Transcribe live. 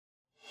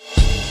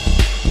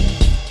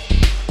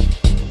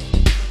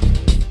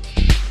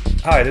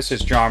Hi, this is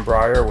John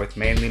Breyer with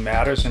Mainly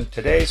Matters, and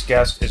today's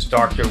guest is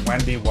Dr.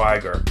 Wendy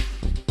Weiger.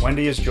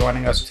 Wendy is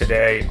joining us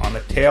today on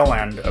the tail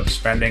end of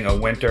spending a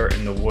winter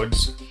in the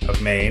woods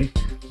of Maine,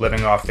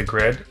 living off the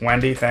grid.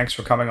 Wendy, thanks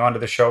for coming on to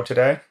the show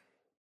today.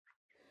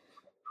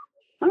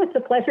 Oh, it's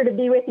a pleasure to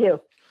be with you.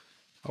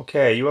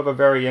 Okay, you have a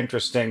very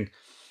interesting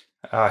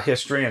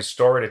history and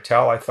story to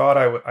tell. I thought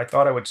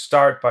I would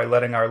start by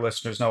letting our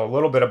listeners know a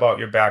little bit about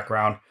your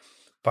background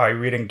by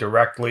reading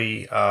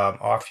directly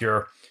off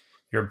your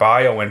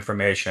bio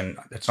information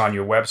that's on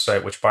your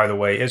website, which, by the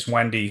way, is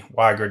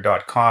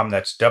wendyweiger.com.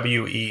 That's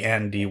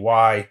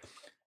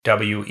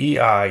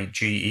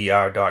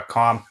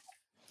WENDYWEIGER.com.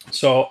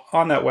 So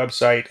on that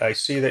website, I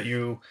see that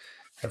you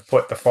have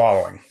put the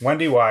following: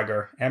 Wendy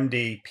Weiger,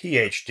 MD,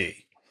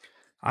 PhD.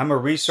 I'm a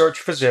research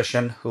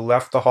physician who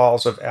left the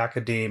halls of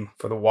academe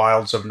for the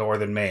wilds of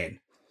northern Maine.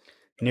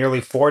 Nearly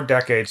 4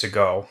 decades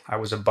ago, I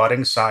was a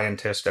budding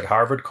scientist at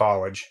Harvard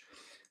College,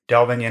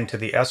 delving into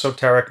the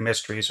esoteric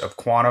mysteries of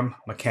quantum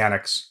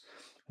mechanics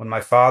when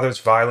my father's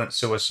violent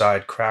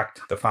suicide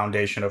cracked the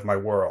foundation of my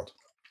world.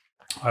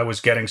 I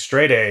was getting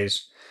straight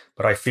A's,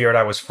 but I feared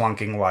I was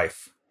flunking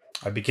life.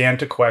 I began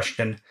to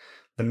question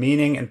the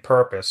meaning and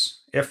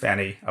purpose, if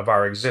any, of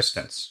our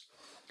existence.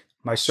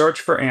 My search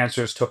for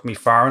answers took me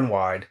far and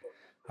wide.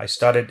 I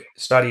studied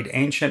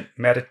ancient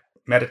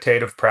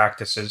meditative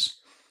practices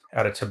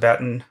at a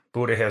Tibetan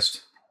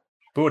Buddhist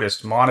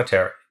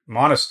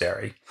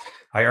monastery.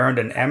 I earned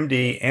an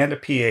MD and a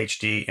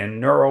PhD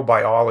in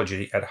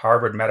neurobiology at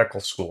Harvard Medical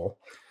School,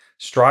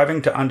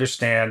 striving to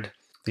understand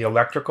the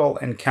electrical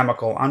and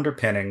chemical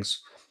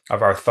underpinnings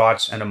of our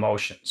thoughts and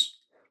emotions.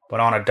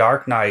 But on a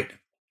dark night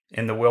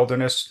in the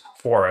wilderness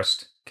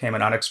forest came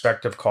an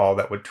unexpected call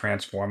that would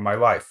transform my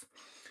life.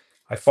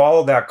 I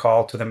followed that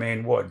call to the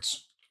Maine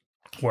woods,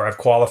 where I've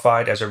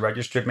qualified as a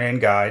registered Maine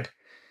guide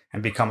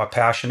and become a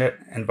passionate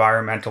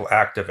environmental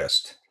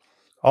activist.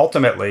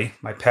 Ultimately,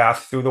 my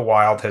path through the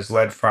wild has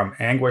led from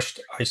anguished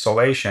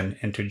isolation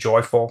into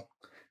joyful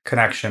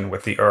connection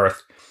with the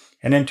earth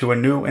and into a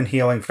new and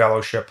healing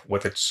fellowship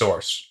with its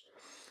source.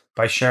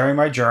 By sharing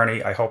my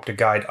journey, I hope to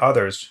guide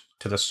others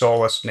to the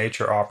solace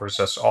nature offers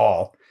us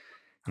all,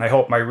 and I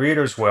hope my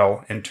readers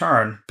will, in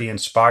turn, be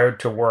inspired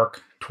to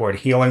work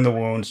toward healing the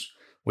wounds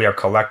we are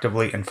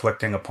collectively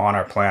inflicting upon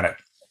our planet.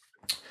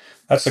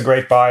 That's a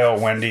great bio,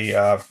 Wendy.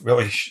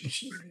 Really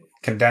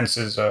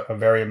condenses a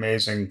very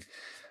amazing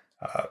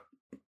uh,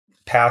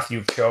 path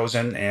you've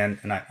chosen, and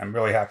I'm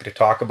really happy to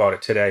talk about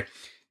it today.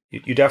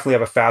 You definitely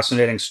have a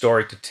fascinating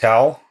story to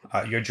tell.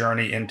 Your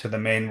journey into the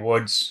Maine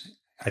woods,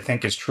 I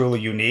think, is truly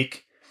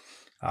unique.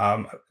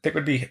 I think it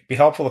would be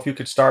helpful if you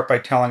could start by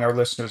telling our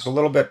listeners a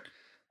little bit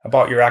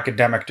about your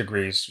academic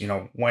degrees. You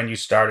know, when you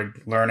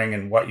started learning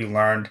and what you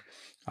learned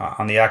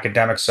on the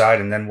academic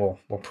side, and then we'll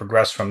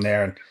progress from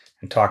there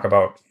and talk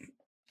about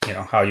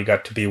how you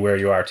got to be where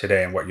you are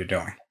today and what you're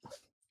doing.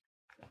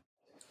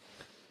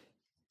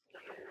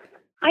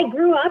 I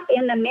grew up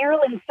in the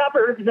Maryland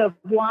suburbs of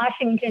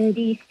Washington,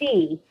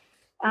 D.C.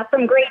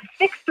 From grades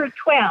 6 through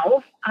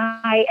 12,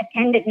 I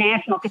attended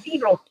National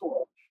Cathedral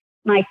School.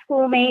 My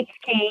schoolmates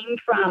came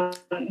from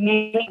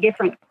many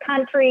different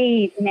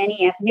countries,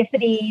 many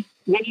ethnicities,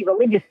 many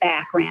religious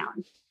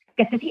backgrounds.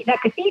 The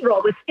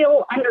cathedral was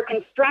still under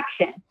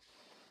construction,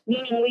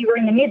 meaning we were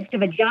in the midst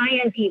of a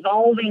giant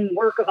evolving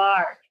work of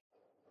art.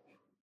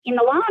 In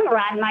the long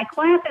run, my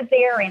classes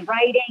there in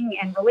writing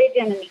and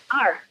religion and the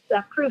arts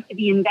proved to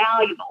be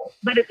invaluable.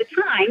 But at the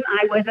time,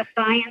 I was a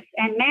science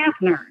and math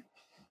nerd.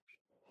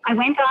 I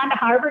went on to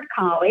Harvard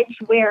College,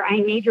 where I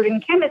majored in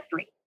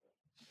chemistry,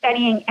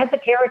 studying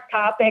esoteric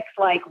topics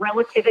like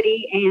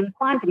relativity and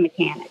quantum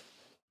mechanics.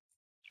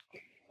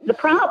 The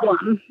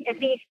problem, at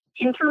least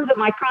in terms of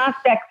my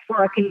prospects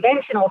for a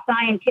conventional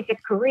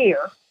scientific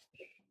career,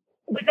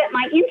 was that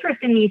my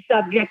interest in these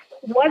subjects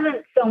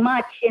wasn't so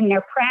much in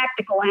their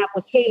practical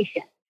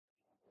application.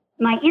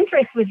 My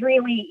interest was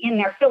really in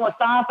their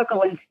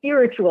philosophical and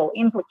spiritual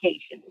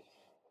implications.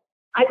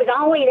 I was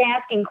always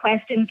asking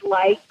questions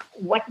like,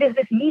 what does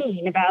this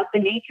mean about the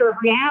nature of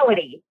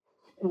reality?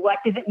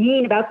 What does it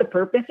mean about the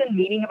purpose and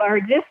meaning of our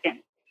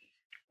existence?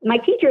 My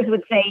teachers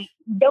would say,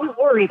 don't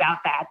worry about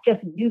that, just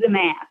do the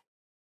math.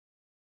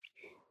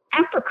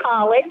 After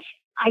college,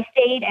 I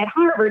stayed at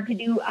Harvard to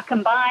do a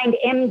combined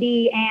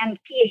MD and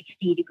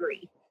PhD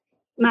degree.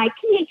 My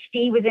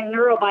PhD was in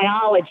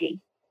neurobiology.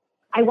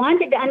 I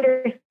wanted to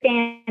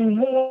understand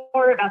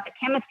more about the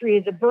chemistry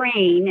of the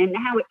brain and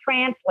how it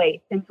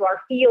translates into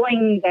our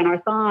feelings and our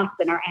thoughts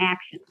and our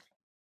actions.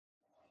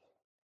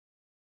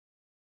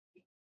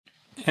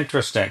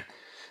 Interesting.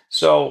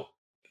 So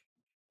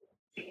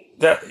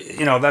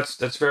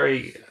that's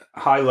very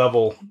high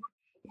level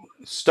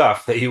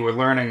stuff that you were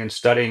learning and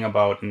studying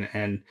about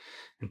and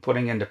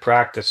putting into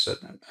practice.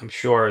 I'm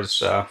sure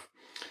is uh,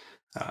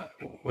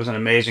 was an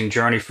amazing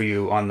journey for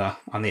you on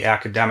the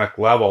academic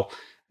level.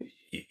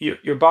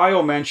 Your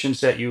bio mentions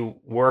that you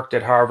worked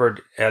at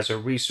Harvard as a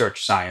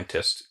research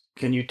scientist.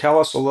 Can you tell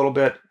us a little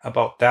bit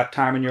about that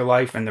time in your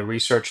life and the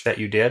research that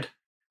you did?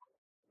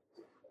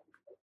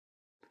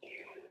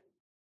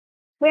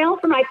 Well,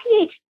 for my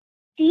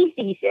PhD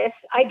thesis,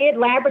 I did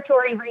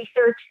laboratory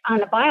research on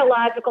the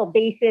biological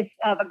basis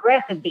of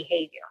aggressive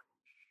behavior.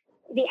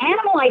 The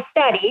animal I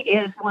studied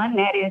is one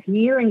that is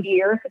near and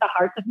dear to the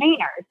hearts of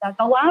Mainers, that's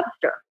a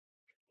lobster.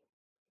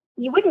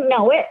 You wouldn't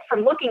know it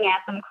from looking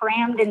at them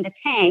crammed into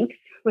tanks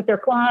with their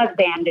claws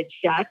bandaged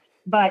shut,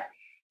 but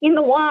in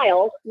the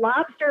wild,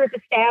 lobsters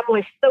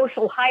establish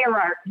social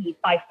hierarchies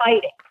by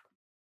fighting.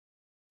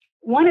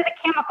 One of the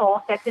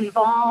chemicals that's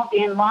involved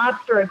in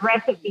lobster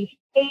aggressive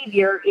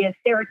behavior is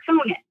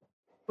serotonin,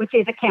 which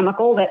is a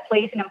chemical that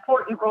plays an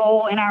important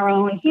role in our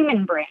own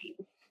human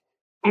brains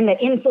and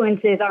that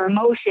influences our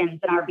emotions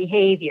and our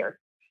behavior.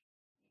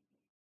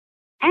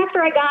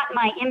 After I got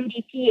my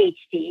MD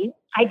PhD,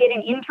 I did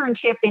an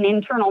internship in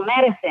internal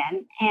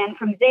medicine, and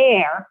from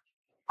there,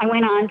 I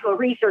went on to a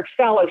research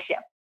fellowship.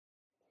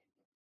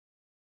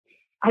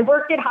 I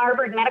worked at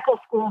Harvard Medical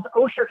School's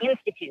Osher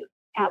Institute.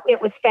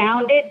 It was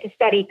founded to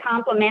study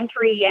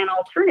complementary and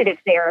alternative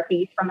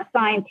therapies from a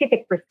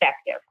scientific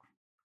perspective.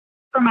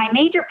 For my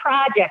major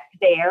project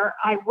there,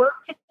 I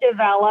worked to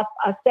develop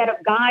a set of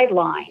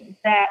guidelines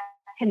that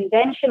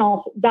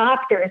conventional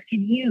doctors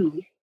can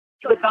use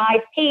to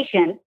advise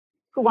patients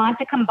who want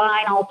to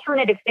combine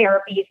alternative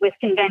therapies with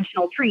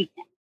conventional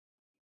treatment.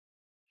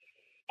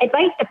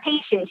 Advice to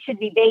patients should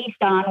be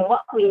based on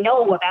what we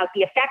know about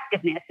the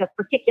effectiveness of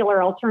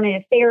particular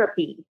alternative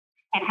therapies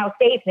and how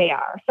safe they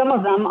are. Some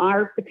of them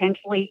are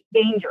potentially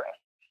dangerous.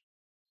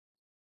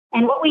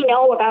 And what we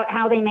know about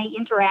how they may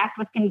interact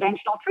with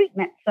conventional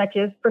treatments, such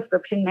as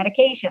prescription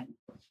medications.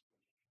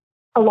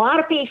 A lot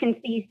of patients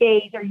these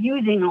days are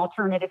using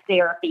alternative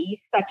therapies,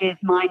 such as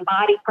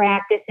mind-body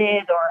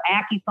practices or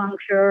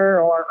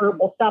acupuncture or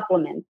herbal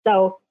supplements.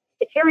 So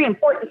it's very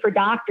important for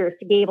doctors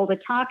to be able to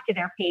talk to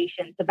their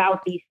patients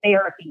about these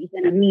therapies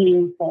in a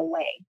meaningful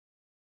way.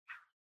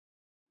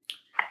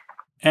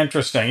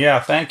 Interesting. Yeah,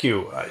 thank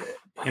you.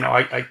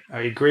 I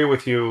agree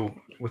with you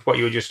with what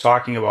you were just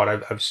talking about.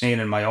 I've seen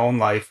in my own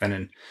life and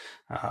in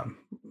um,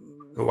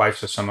 the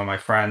lives of some of my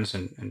friends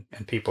and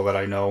people that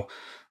I know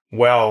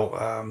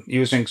well,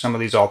 using some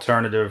of these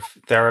alternative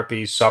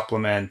therapies,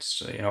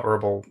 supplements,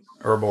 herbal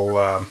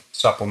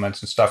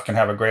supplements and stuff can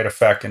have a great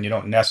effect, and you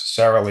don't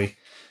necessarily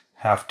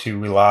have to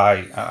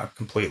rely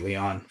completely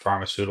on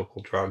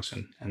pharmaceutical drugs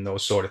and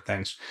those sort of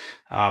things.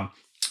 Um,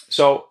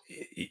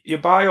 your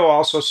bio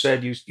also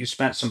said you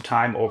spent some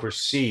time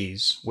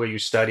overseas where you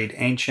studied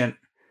ancient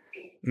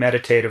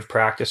meditative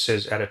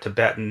practices at a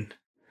Tibetan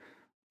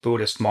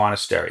Buddhist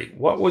monastery.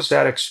 What was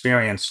that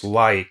experience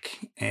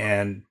like,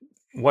 and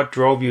what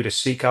drove you to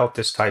seek out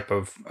this type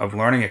of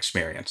learning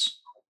experience?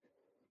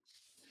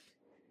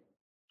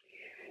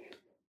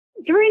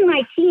 During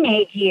my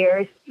teenage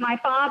years, my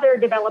father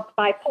developed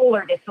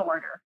bipolar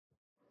disorder.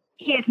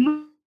 His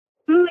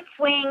mood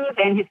swings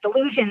and his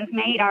delusions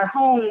made our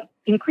home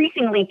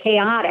increasingly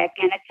chaotic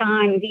and at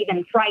times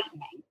even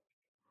frightening.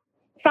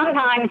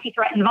 Sometimes he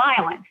threatened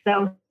violence,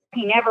 though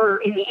he never,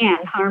 in the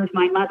end, harmed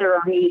my mother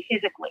or me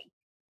physically.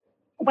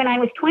 When I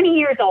was 20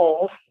 years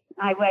old,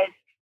 I was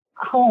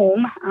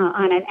home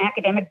on an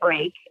academic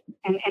break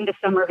and end of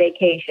summer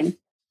vacation.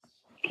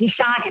 He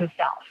shot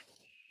himself.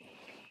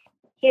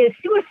 His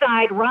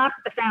suicide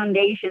rocked the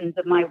foundations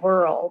of my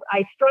world.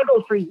 I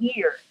struggled for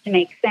years to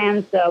make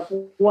sense of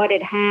what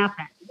had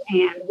happened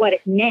and what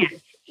it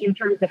meant in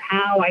terms of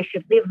how I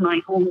should live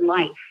my own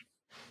life.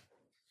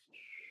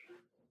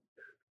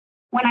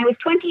 When I was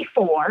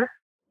 24,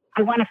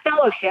 I won a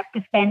fellowship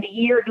to spend a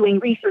year doing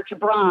research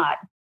abroad.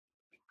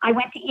 I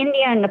went to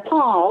India and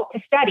Nepal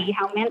to study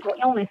how mental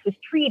illness was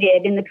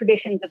treated in the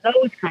traditions of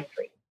those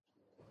countries.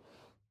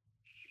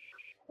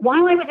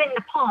 While I was in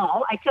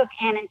Nepal, I took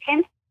an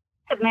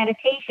intensive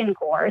meditation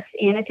course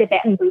in a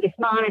Tibetan Buddhist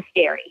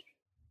monastery.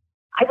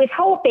 I was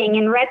hoping,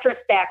 in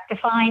retrospect, to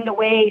find a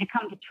way to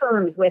come to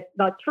terms with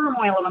the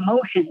turmoil of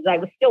emotions I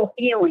was still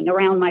feeling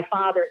around my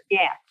father's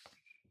death,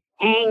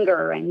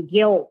 anger and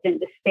guilt and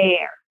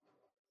despair.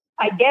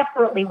 I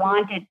desperately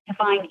wanted to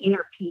find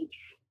inner peace.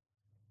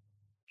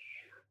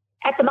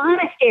 At the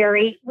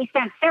monastery, we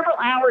spent several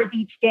hours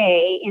each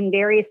day in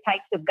various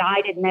types of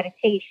guided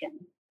meditation.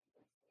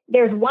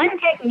 There's one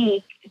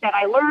technique that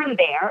I learned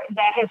there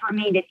that has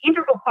remained an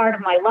integral part of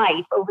my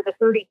life over the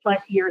 30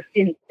 plus years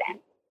since then.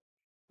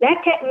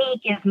 That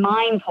technique is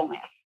mindfulness,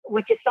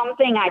 which is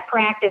something I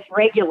practice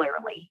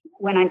regularly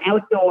when I'm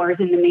outdoors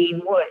in the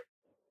Maine woods.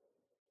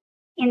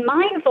 In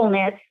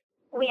mindfulness,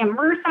 we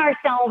immerse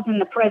ourselves in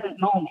the present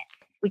moment.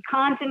 We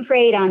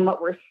concentrate on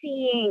what we're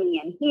seeing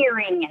and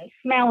hearing and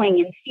smelling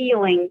and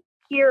feeling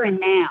here and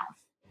now.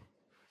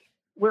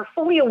 We're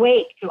fully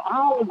awake to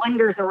all the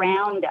wonders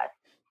around us,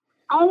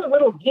 all the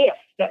little gifts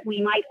that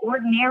we might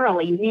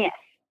ordinarily miss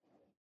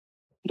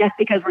just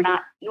because we're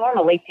not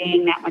normally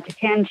paying that much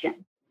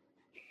attention.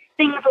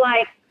 Things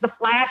like the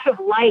flash of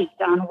light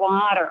on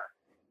water,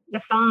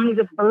 the songs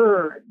of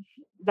birds,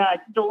 the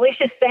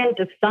delicious scent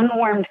of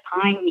sun-warmed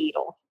pine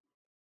needles.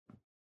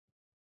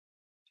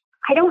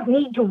 I don't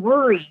need to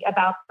worry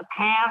about the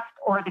past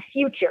or the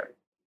future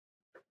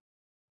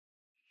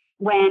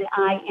when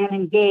I am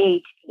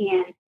engaged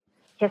in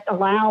just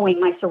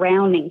allowing my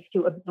surroundings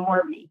to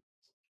absorb me.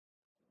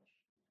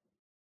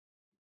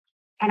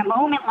 And a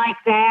moment like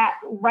that,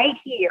 right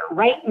here,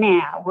 right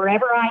now,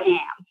 wherever I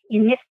am,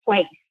 in this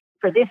place,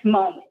 for this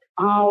moment,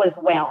 all is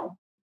well.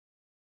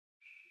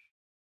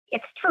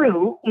 It's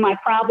true, my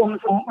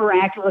problems won't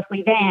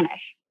miraculously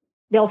vanish.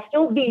 They'll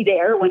still be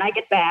there when I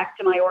get back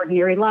to my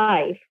ordinary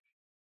life.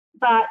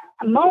 But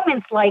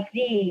moments like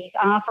these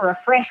offer a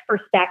fresh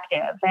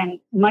perspective and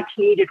much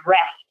needed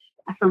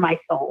rest for my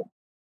soul.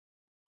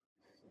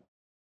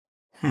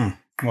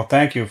 Well,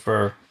 thank you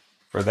for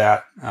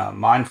that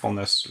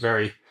mindfulness.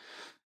 Very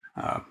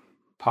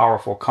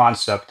powerful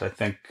concept. I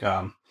think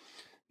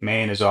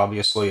Maine is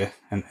obviously,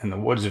 in the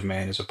woods of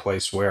Maine, is a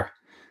place where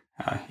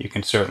you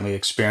can certainly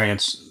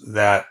experience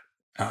that,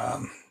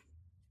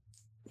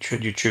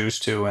 should you choose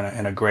to,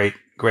 in a great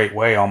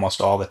way,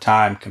 almost all the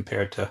time,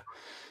 compared to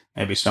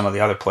maybe some of the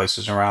other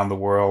places around the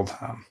world,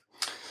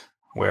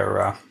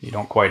 where you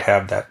don't quite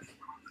have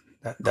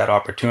that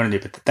opportunity.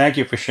 But thank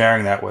you for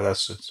sharing that with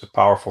us. It's a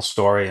powerful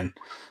story, and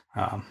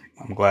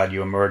I'm glad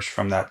you emerged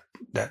from that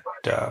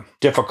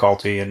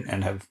difficulty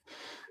and have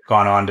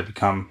gone on to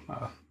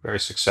become very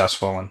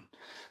successful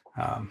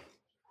and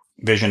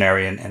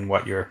visionary in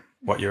what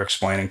you're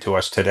explaining to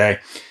us today.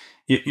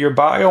 Your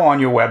bio on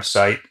your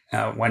website,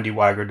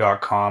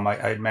 wendywiger.com,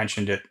 I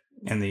mentioned it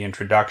in the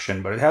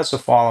introduction, but it has the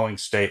following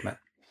statement: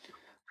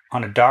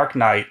 "On a dark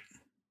night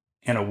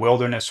in a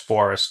wilderness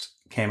forest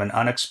came an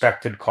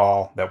unexpected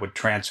call that would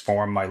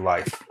transform my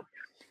life."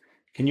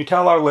 Can you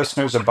tell our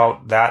listeners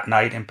about that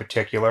night in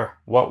particular?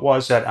 What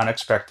was that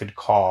unexpected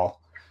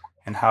call,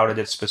 and how did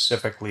it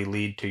specifically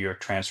lead to your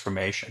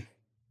transformation?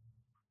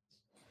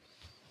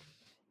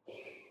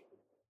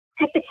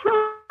 At the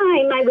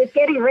time, I was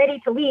getting ready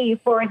to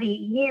leave for the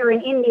year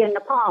in India and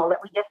Nepal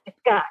that we just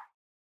discussed.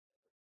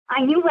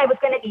 I knew I was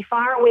going to be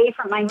far away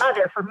from my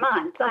mother for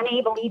months,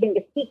 unable even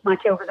to speak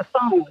much over the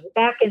phone.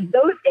 Back in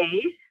those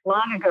days,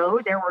 long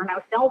ago, there were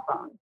no cell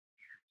phones.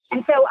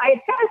 And so I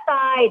had set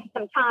aside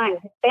some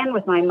time to spend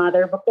with my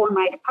mother before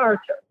my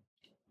departure.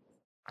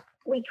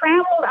 We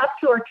traveled up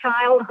to her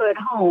childhood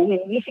home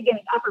in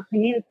Michigan's Upper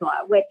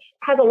Peninsula, which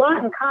has a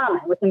lot in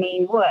common with the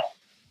Maine woods.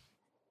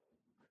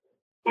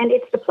 And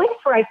it's the place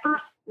where I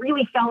first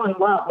really fell in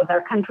love with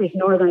our country's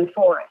northern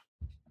forest.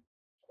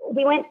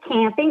 We went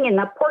camping in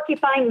the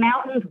Porcupine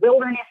Mountains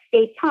Wilderness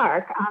State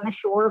Park on the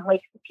shore of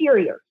Lake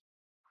Superior.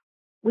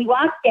 We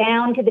walked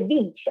down to the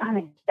beach on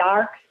a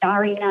dark,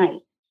 starry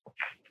night.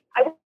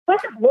 I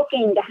wasn't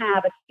looking to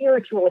have a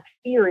spiritual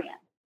experience,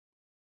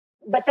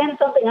 but then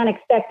something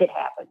unexpected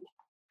happened.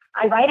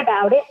 I write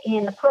about it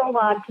in the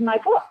prologue to my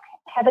book,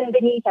 Heaven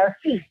Beneath Our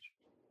Feet,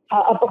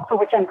 a book for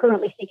which I'm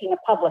currently seeking a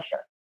publisher.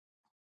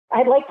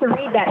 I'd like to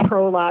read that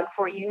prologue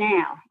for you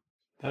now.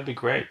 That'd be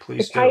great.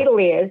 Please do.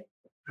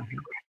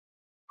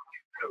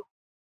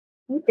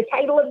 The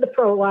title of the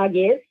prologue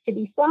is To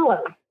Be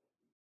Swallowed.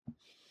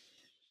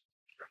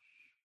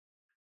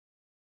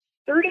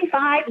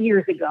 35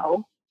 years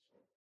ago,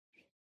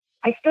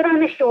 I stood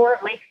on the shore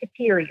of Lake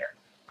Superior,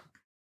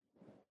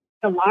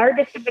 the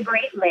largest of the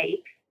Great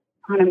Lakes,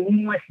 on a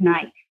moonless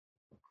night.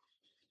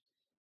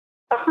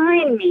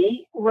 Behind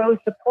me rose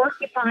the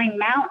Porcupine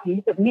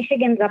Mountains of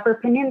Michigan's Upper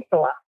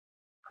Peninsula,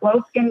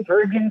 cloaked in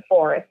virgin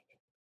forest.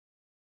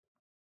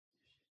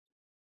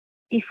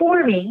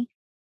 Before me,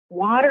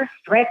 water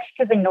stretched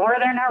to the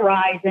northern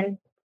horizon,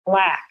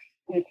 black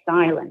and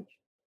silent.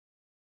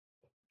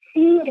 It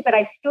seemed that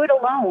I stood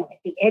alone at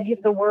the edge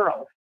of the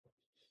world.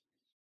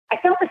 I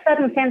felt a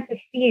sudden sense of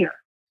fear.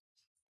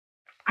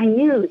 I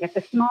knew that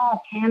the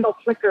small candle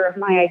flicker of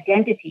my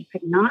identity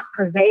could not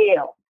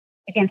prevail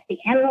against the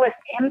endless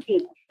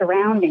emptiness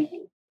surrounding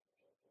me.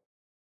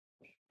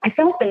 I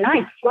felt the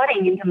night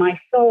flooding into my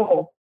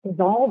soul,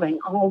 dissolving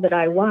all that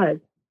I was.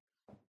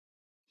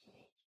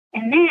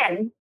 And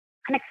then,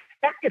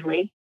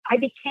 unexpectedly, I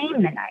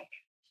became the night.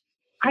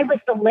 I was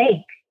the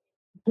lake,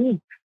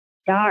 deep,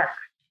 dark,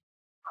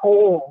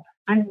 cold,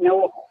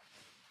 unknowable.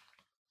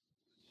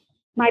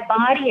 My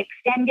body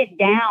extended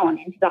down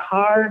into the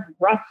hard,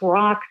 rough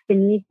rocks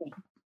beneath me.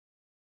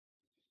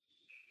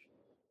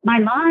 My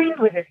mind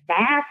was as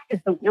vast as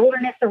the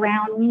wilderness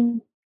around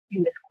me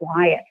and as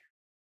quiet.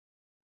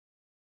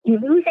 In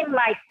losing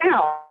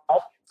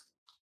myself,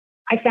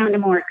 I found a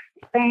more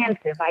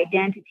expansive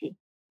identity.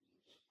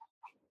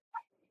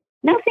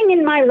 Nothing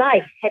in my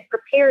life had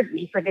prepared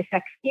me for this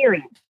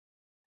experience.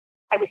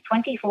 I was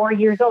 24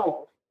 years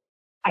old.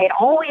 I had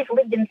always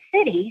lived in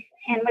cities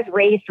and was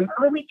raised from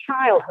early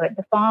childhood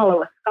to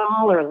follow a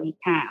scholarly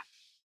path.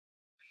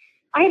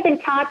 I had been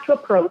taught to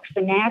approach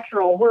the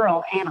natural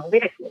world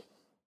analytically.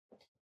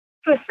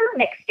 To a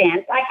certain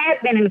extent, I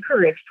had been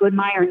encouraged to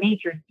admire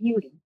nature's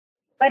beauty,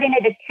 but in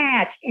a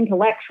detached,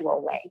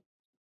 intellectual way.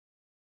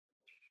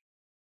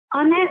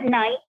 On that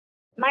night,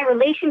 my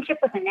relationship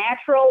with the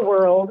natural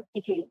world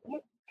became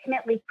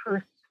intimately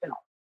personal.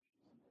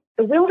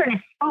 The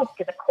wilderness spoke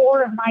to the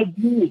core of my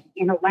being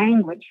in a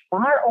language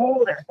far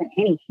older than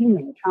any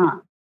human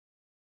tongue.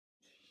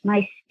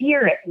 My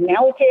spirit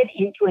melted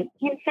into an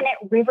infinite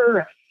river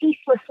of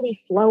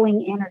ceaselessly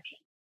flowing energy.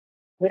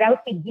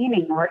 without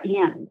beginning or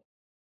end,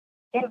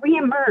 then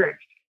reemerged,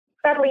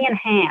 subtly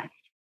enhanced,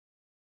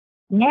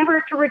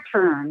 never to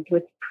return to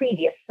its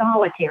previous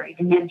solitary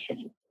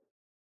dimension.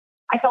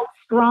 I felt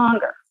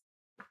stronger,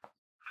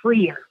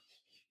 freer.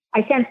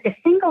 I sensed a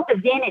single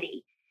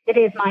divinity that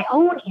is my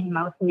own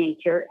inmost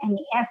nature and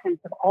the essence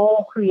of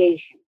all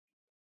creation.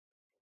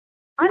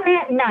 On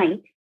that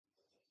night,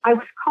 I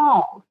was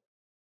called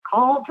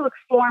to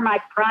explore my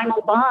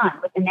primal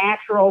bond with the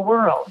natural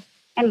world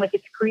and with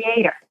its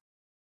creator,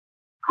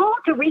 called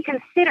to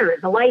reconsider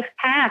the life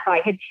path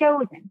I had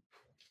chosen.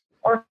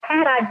 Or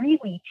had I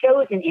really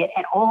chosen it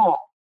at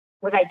all?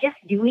 Was I just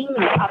doing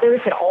what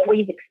others had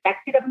always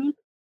expected of me?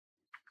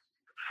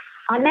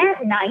 On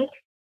that night,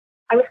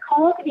 I was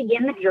called to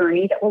begin the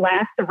journey that will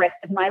last the rest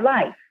of my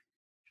life.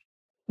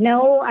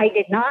 No, I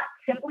did not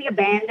simply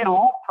abandon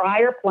all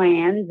prior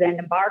plans and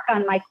embark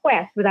on my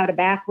quest without a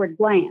backward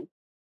glance,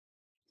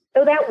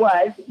 though that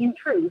was, in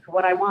truth,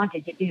 what I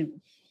wanted to do.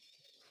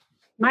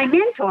 My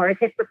mentors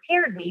had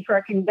prepared me for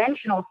a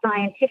conventional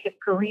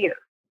scientific career.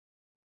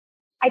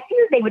 I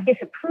feared they would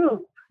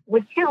disapprove,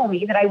 would tell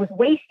me that I was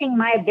wasting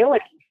my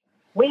abilities,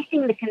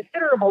 wasting the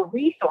considerable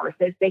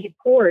resources they had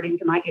poured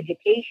into my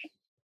education.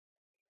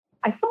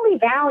 I fully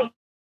valued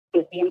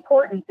the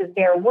importance of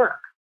their work,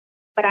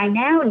 but I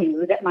now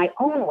knew that my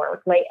own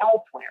work lay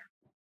elsewhere.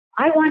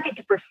 I wanted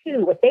to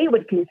pursue what they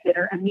would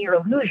consider a mere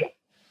illusion,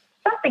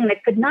 something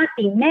that could not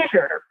be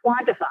measured or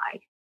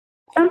quantified,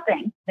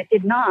 something that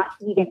did not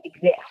even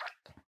exist.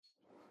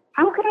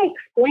 How could I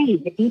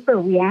explain the deeper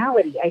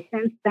reality I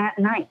sensed that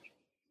night?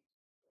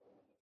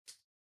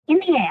 In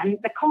the end,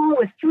 the call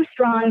was too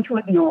strong to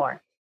ignore.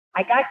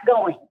 I got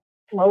going,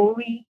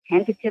 slowly,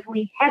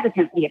 tentatively,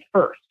 hesitantly at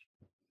first.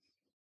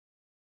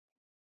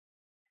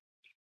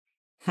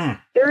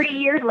 30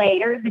 years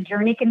later, the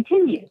journey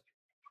continues.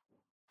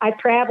 I've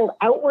traveled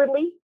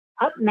outwardly,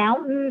 up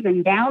mountains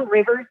and down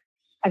rivers,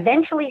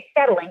 eventually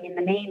settling in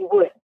the Maine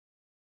woods.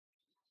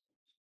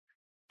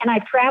 And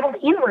I've traveled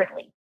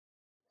inwardly,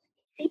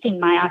 seeking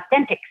my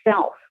authentic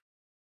self.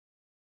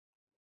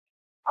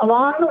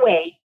 Along the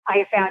way, I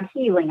have found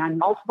healing on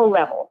multiple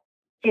levels: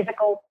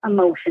 physical,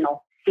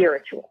 emotional,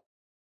 spiritual.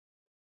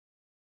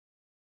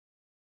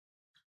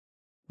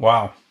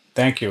 Wow.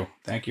 Thank you.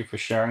 Thank you for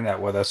sharing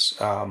that with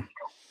us.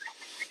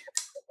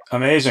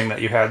 Amazing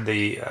that you had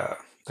the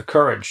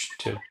courage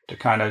to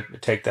kind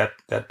of take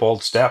that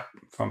bold step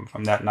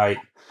from that night,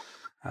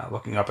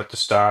 looking up at the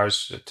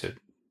stars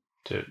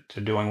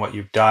to doing what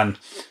you've done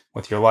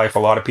with your life. A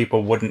lot of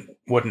people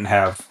wouldn't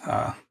have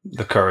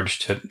the courage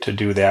to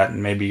do that,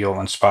 and maybe you'll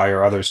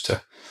inspire others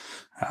to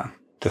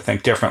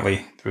think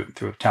differently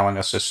through telling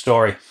us this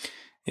story.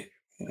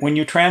 When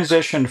you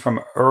transitioned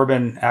from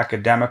urban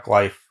academic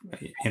life,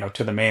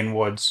 to the Maine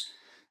woods,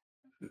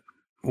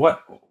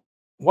 what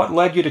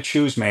led you to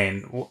choose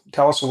Maine?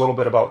 Tell us a little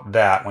bit about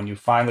that. When you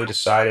finally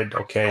decided,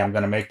 okay, I'm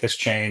going to make this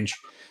change.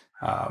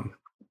 Um,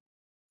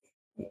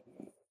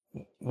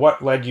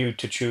 what led you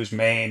to choose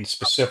Maine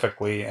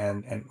specifically,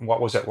 and what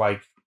was it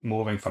like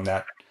moving from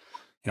that,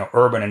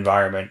 urban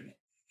environment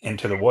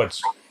into the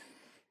woods?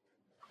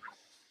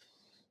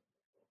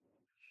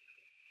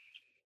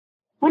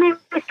 When I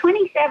was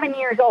 27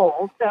 years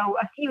old, so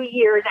a few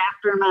years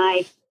after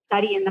my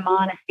study in the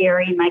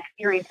monastery and my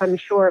experience on the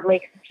shore of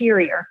Lake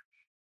Superior,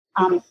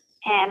 and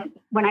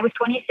when I was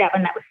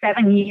 27, that was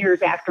 7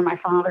 years after my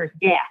father's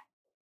death,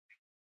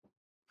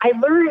 I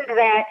learned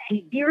that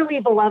a dearly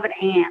beloved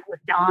aunt was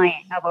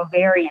dying of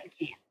ovarian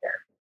cancer.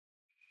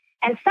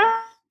 And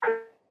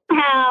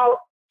somehow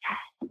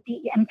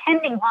the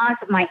impending loss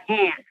of my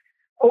aunt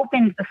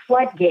opened the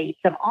floodgates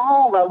of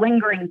all the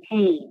lingering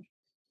pain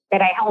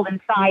that I held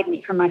inside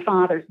me from my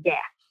father's death.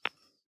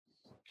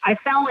 I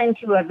fell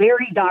into a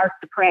very dark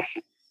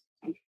depression.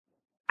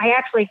 I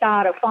actually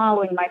thought of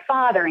following my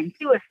father in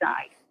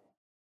suicide.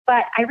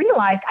 But I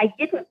realized I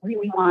didn't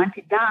really want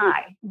to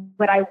die.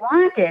 What I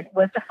wanted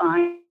was to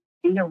find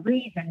a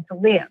reason to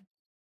live.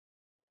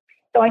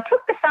 So I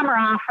took the summer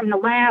off from the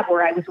lab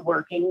where I was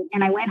working,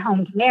 and I went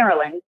home to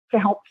Maryland to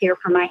help care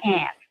for my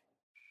aunt.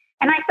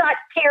 And I thought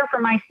care for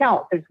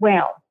myself as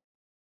well.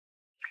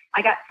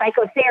 I got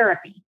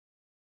psychotherapy.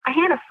 I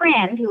had a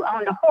friend who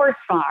owned a horse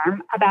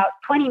farm about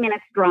 20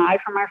 minutes drive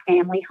from our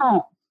family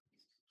home.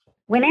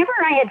 Whenever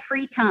I had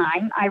free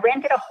time, I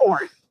rented a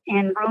horse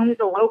and roamed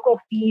the local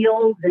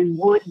fields and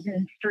woods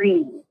and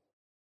streams.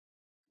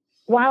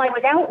 While I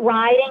was out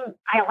riding,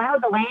 I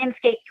allowed the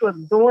landscape to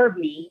absorb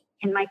me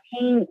and my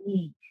pain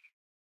eased.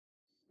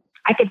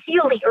 I could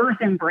feel the earth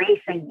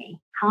embracing me,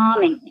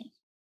 calming me.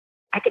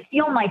 I could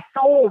feel my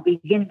soul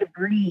begin to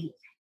breathe.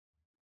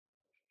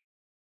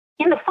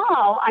 In the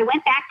fall, I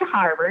went back to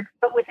Harvard,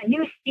 but with a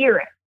new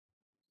spirit.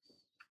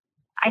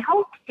 I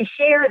hoped to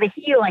share the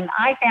healing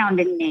I found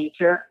in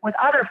nature with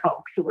other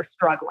folks who were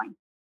struggling.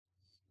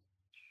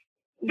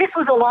 This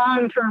was a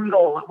long-term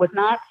goal. It was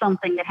not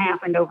something that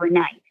happened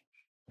overnight.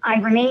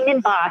 I remained in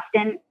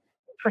Boston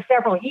for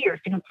several years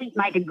to complete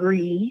my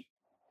degree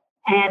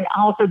and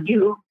also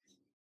do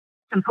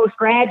some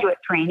postgraduate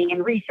training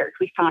and research.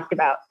 We've talked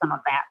about some of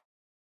that.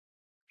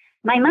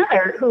 My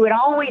mother, who had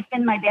always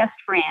been my best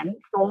friend,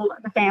 sold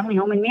the family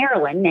home in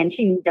Maryland, and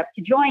she moved up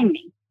to join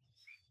me.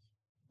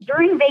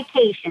 During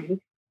vacations,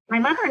 my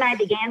mother and I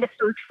began to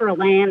search for a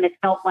land that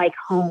felt like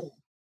home,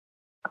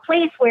 a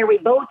place where we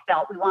both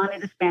felt we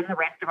wanted to spend the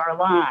rest of our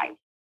lives.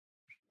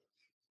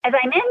 As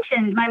I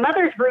mentioned, my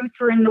mother's roots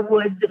were in the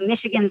woods of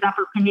Michigan's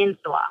Upper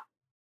Peninsula.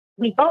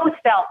 We both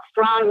felt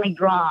strongly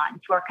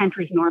drawn to our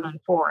country's northern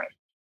forest.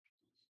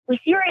 We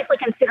seriously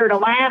considered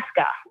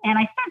Alaska, and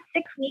I spent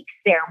 6 weeks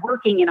there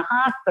working in a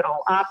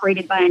hospital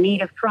operated by a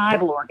native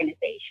tribal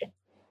organization.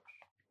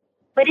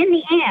 But in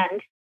the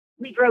end,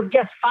 we drove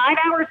just 5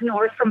 hours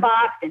north from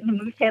Boston to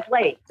Moosehead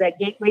Lake, the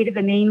gateway to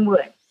the Maine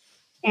woods.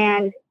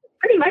 And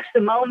pretty much the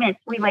moment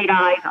we laid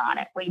eyes on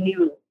it,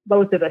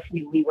 both of us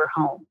knew we were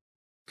home.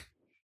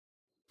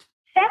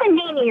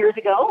 17 years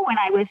ago, when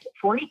I was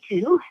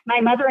 42, my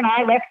mother and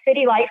I left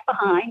city life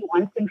behind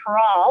once and for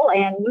all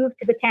and moved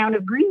to the town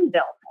of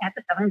Greenville at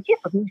the southern tip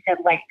of Moosehead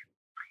Lake.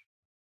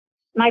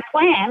 My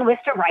plan was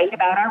to write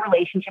about our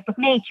relationship with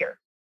nature.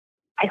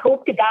 I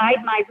hope to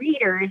guide my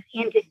readers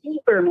into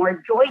deeper,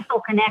 more joyful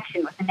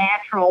connection with the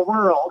natural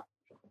world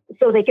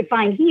so they could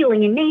find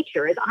healing in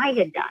nature as I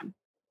had done.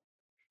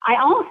 I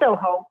also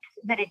hoped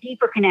that a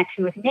deeper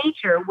connection with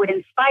nature would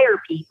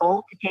inspire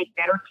people to take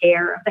better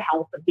care of the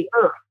health of the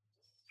earth.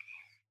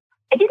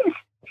 I didn't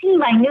see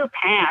my new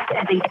path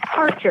as a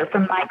departure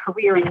from my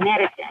career in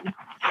medicine.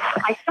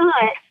 I saw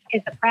it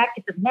as the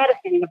practice of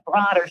medicine in a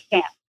broader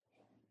sense.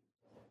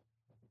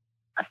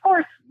 Of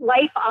course,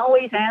 life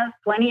always has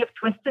plenty of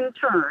twists and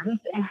turns.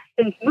 And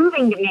since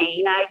moving to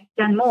Maine, I've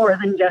done more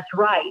than just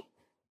write.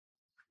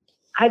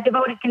 I've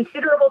devoted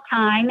considerable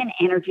time and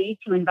energy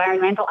to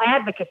environmental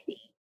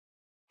advocacy.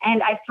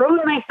 And I've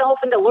thrown myself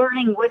into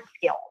learning wood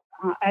skills.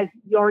 As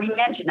you already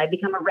mentioned, I've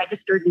become a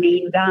registered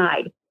Maine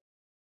guide.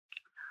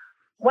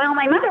 While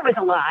my mother was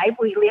alive,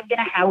 we lived in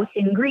a house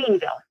in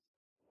Greenville,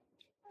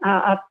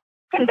 a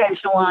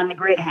conventional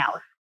on-the-grid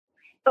house.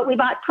 But we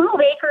bought 12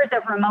 acres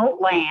of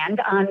remote land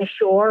on the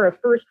shore of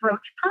First Roach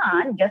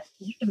Pond, just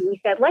east of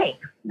Moosehead Lake,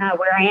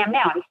 where I am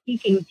now. I'm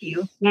speaking to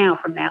you now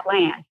from that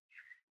land.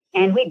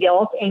 And we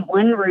built a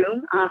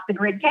one-room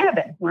off-the-grid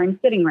cabin where I'm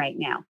sitting right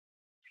now.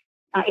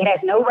 It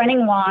has no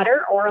running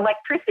water or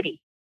electricity.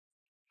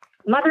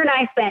 Mother and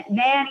I spent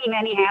many,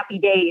 many happy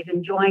days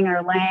enjoying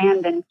our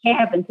land and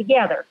cabin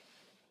together.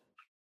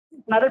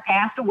 Mother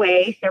passed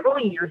away several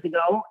years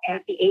ago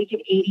at the age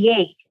of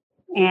 88,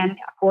 and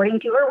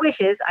according to her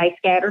wishes, I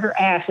scattered her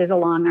ashes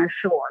along our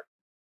shore.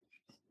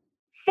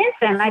 Since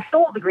then, I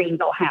sold the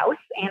Greenville house,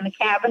 and the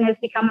cabin has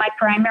become my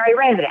primary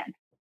residence.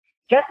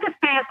 Just this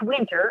past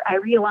winter, I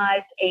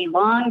realized a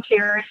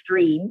long-cherished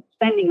dream,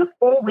 spending a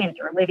full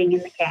winter living in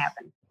the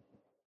cabin.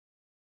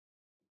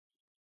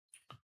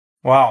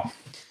 Wow.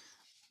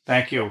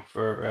 Thank you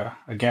for,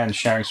 again,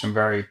 sharing some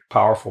very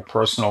powerful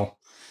personal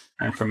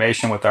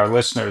information with our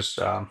listeners.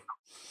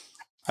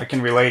 I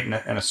can relate in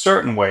a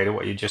certain way to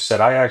what you just said.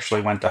 I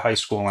actually went to high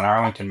school in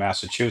Arlington,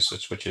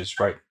 Massachusetts, which is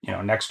right,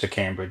 next to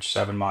Cambridge,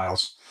 7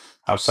 miles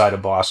outside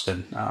of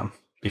Boston,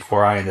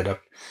 before I ended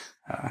up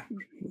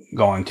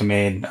going to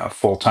Maine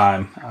full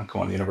time,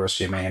 going to the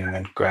University of Maine and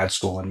then grad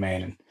school in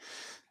Maine.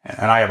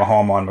 And I have a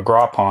home on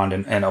McGraw Pond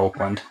in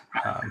Oakland.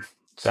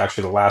 It's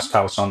actually the last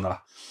house on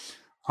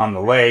the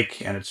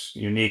lake, and it's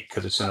unique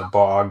because it's in a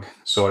bog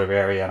sort of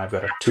area, and I've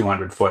got a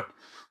 200-foot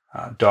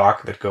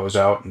dock that goes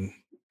out, and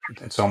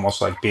it's almost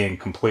like being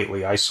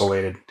completely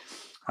isolated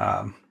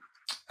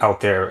out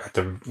there at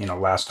the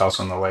last house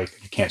on the lake.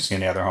 You can't see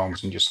any other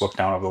homes, and you just look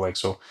down over the lake.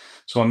 So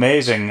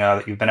amazing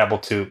that you've been able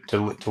to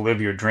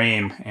live your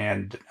dream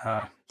and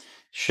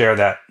share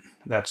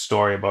that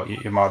story about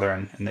your mother,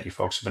 and that you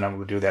folks have been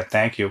able to do that.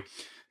 Thank you.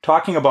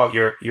 Talking about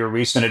your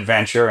recent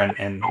adventure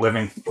and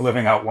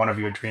living out one of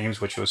your dreams,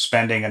 which was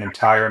spending an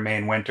entire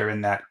Maine winter in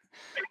that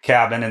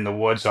cabin in the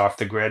woods off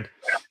the grid.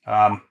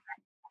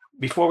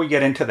 Before we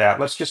get into that,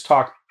 let's just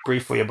talk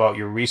briefly about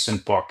your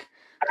recent book,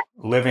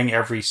 Living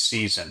Every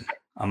Season,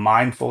 A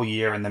Mindful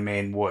Year in the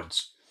Maine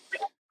Woods.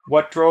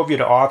 What drove you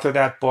to author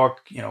that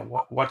book?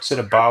 What's it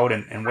about,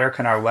 and where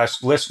can our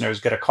listeners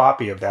get a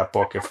copy of that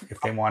book if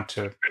they want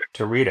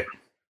to read it?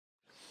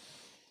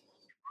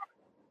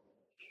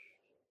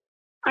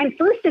 I'm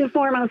first and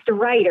foremost a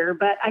writer,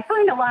 but I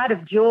find a lot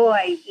of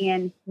joy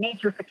in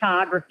nature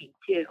photography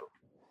too.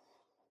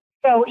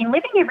 So in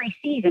Living Every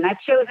Season,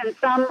 I've chosen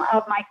some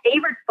of my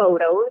favorite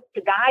photos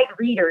to guide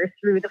readers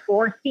through the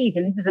 4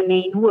 seasons of the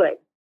Maine woods.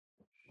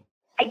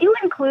 I do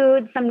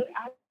include some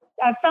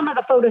of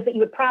the photos that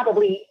you would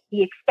probably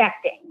be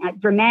expecting,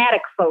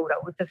 dramatic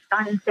photos of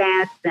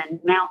sunsets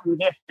and mountain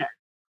vistas.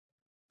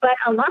 But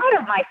a lot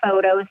of my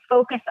photos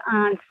focus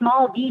on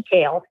small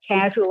details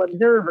casual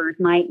observers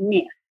might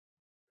miss.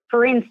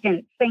 For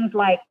instance, things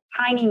like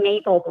tiny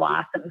maple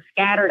blossoms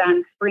scattered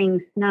on spring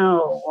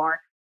snow,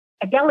 or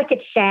a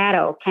delicate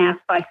shadow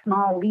cast by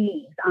small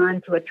leaves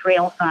onto a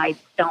trailside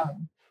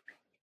stone.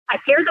 I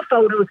pair the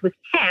photos with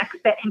text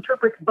that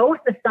interprets both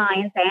the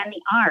science and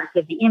the art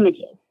of the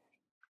images.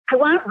 I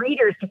want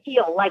readers to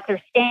feel like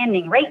they're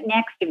standing right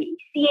next to me,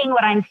 seeing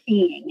what I'm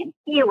seeing and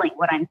feeling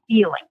what I'm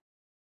feeling.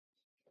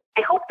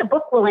 I hope the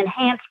book will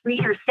enhance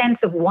readers' sense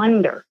of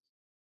wonder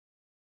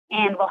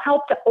and will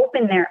help to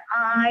open their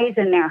eyes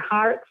and their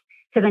hearts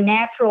to the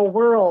natural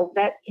world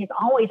that is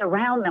always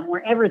around them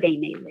wherever they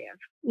may live,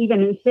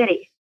 even in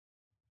cities.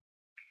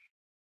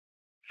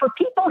 For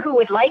people who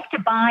would like to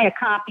buy a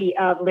copy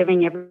of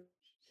Living Every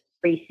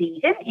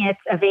Season,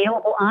 it's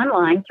available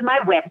online through my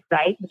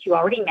website, which you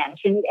already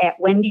mentioned, at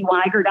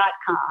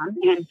wendywiger.com.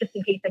 And just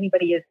in case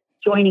anybody is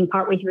joining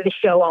partway through the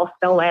show, I'll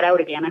spell that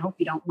out again. I hope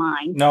you don't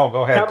mind. No,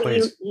 go ahead,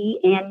 please.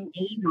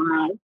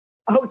 W-E-N-D-Y.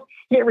 Oh,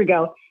 here we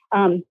go.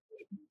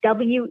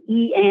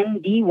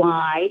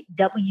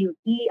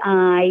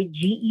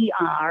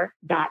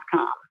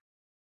 WendyWeiger.com.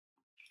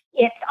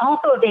 It's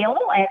also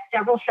available at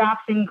several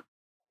shops in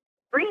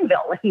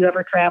Greenville if you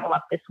ever travel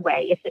up this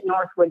way. It's at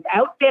Northwoods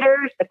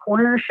Outfitters, the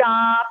Corner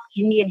Shop,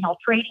 Indian Hill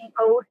Trading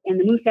Post, and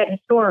the Moosehead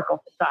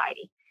Historical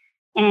Society.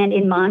 And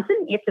in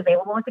Monson, it's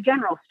available at the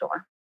general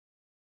store.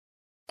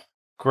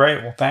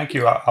 Great. Well, thank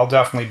you. I'll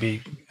definitely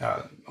be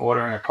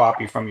ordering a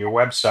copy from your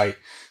website.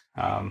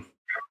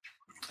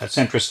 That's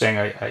interesting.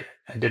 I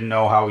didn't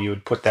know how you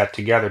would put that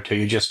together till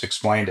you just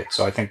explained it.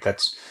 So I think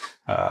that's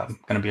going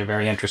to be a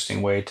very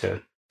interesting way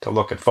to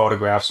look at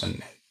photographs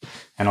and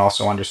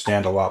also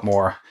understand a lot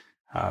more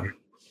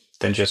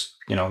than just,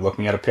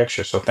 looking at a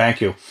picture. So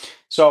thank you.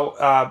 So,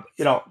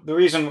 the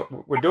reason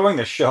we're doing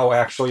this show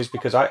actually is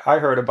because I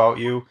heard about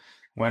you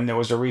when there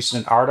was a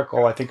recent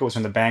article, I think it was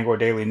in the Bangor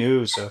Daily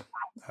News a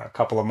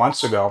couple of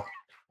months ago,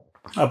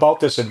 about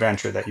this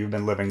adventure that you've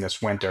been living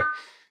this winter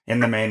in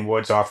the Maine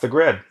woods off the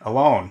grid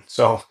alone.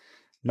 So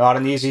not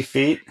an easy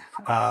feat,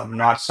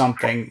 not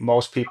something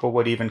most people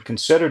would even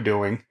consider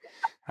doing.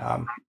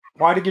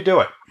 Why did you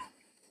do it?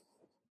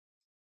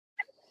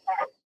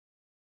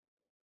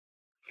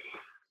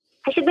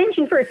 I should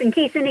mention first, in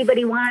case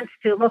anybody wants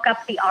to look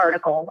up the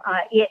article,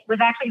 it was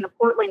actually in the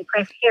Portland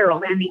Press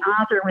Herald, and the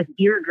author was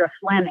Deirdre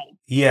Fleming.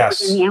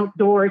 Yes. It was in the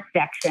outdoors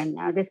section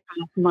this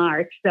past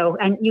March. So,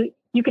 and you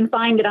can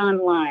find it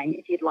online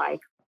if you'd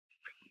like.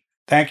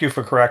 Thank you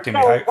for correcting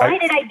me. Why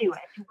did I do it?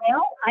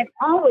 Well,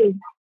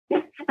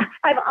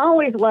 I've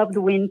always loved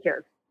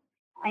winter.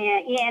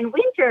 In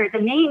winter, the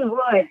Maine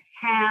woods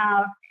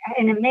have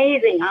an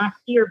amazing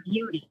austere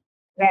beauty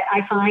that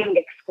I find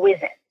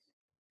exquisite.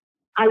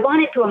 I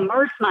wanted to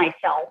immerse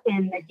myself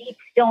in the deep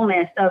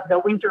stillness of the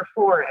winter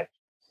forest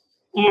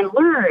and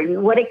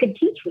learn what it could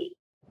teach me,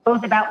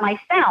 both about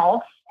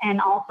myself and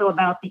also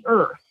about the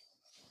earth.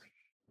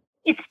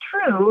 It's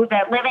true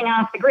that living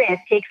off the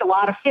grid takes a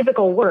lot of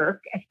physical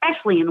work,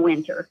 especially in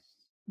winter,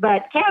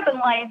 but cabin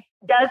life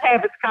does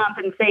have its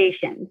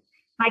compensations.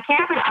 My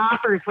cabin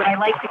offers what I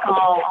like to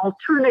call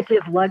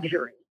alternative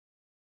luxury.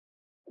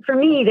 For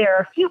me, there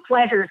are few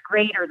pleasures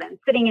greater than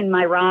sitting in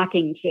my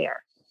rocking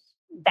chair,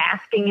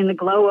 basking in the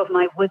glow of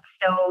my wood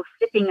stove,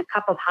 sipping a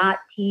cup of hot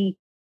tea,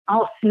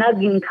 all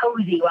snug and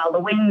cozy while the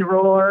wind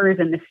roars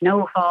and the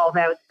snow falls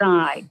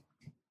outside.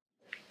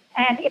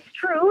 And it's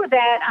true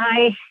that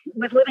I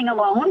was living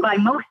alone by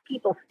most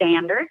people's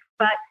standards,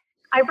 but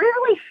I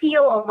rarely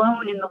feel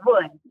alone in the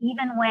woods,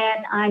 even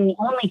when I'm the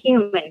only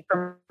human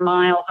for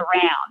miles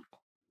around.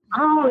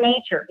 All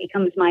nature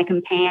becomes my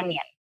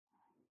companion.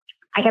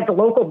 I have the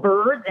local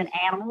birds and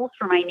animals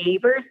for my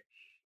neighbors.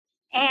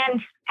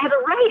 And as a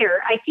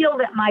writer, I feel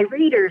that my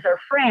readers are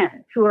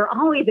friends who are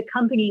always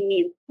accompanying me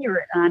in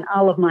spirit on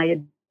all of my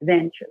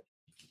adventures.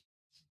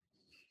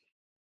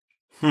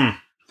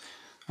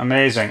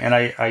 Amazing. And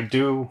I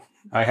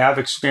have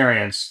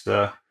experienced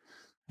the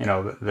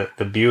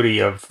beauty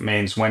of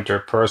Maine's winter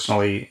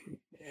personally,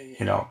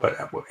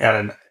 but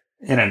in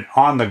an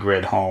on the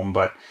grid home,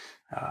 but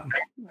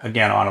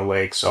again, on a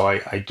lake. So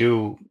I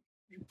do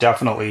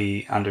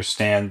definitely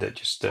understand that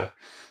just the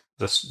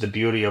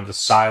beauty of the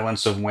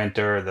silence of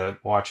winter, the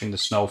watching the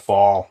snow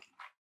fall,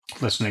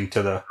 listening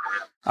to the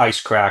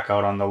ice crack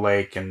out on the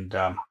lake, and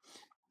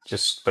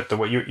but the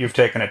way you've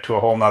taken it to a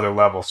whole nother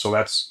level. So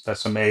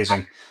that's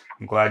amazing.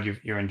 I'm glad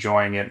you're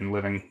enjoying it and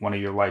living one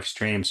of your life's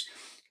dreams.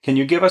 Can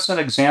you give us an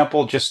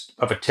example just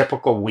of a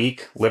typical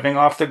week living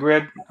off the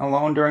grid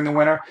alone during the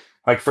winter?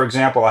 Like, for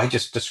example, I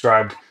just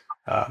described,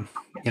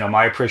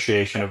 my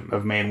appreciation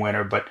of Maine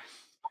winter, but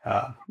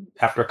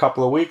after a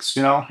couple of weeks,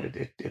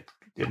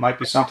 it might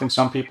be something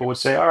some people would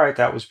say, all right,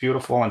 that was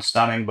beautiful and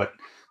stunning, but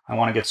I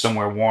want to get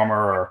somewhere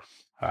warmer or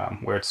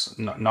where it's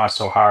not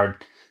so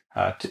hard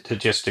to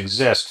just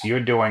exist. You're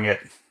doing it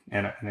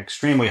in an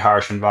extremely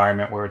harsh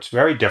environment where it's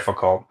very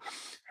difficult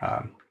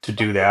to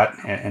do that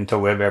and to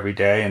live every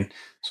day. And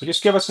so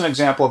just give us an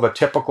example of a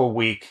typical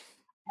week,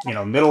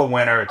 middle of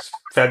winter, it's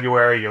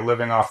February, you're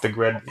living off the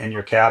grid in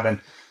your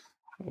cabin.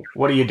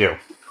 What do you do?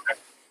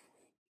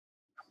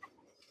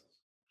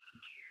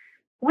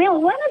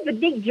 Well, one of the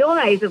big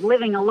joys of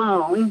living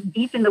alone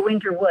deep in the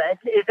winter woods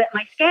is that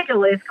my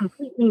schedule is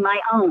completely my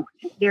own.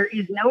 There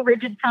is no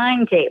rigid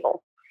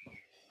timetable.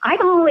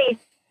 I've always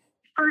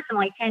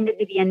personally tended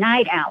to be a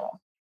night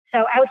owl.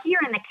 So out here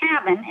in the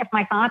cabin, if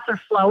my thoughts are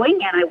flowing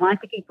and I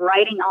want to keep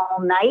writing all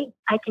night,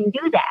 I can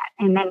do that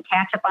and then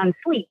catch up on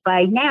sleep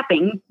by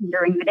napping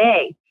during the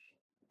day.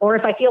 Or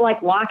if I feel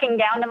like walking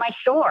down to my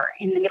shore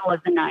in the middle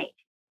of the night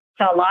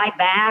to lie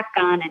back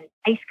on an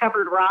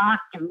ice-covered rock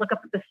and look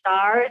up at the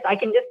stars, I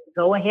can just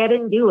go ahead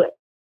and do it.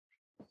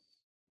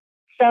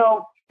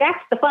 So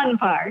that's the fun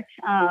part.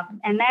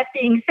 And that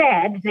being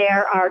said,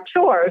 there are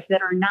chores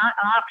that are not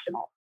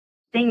optional,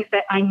 things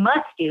that I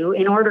must do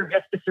in order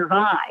just to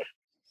survive.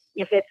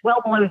 If it's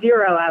well below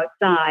zero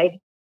outside,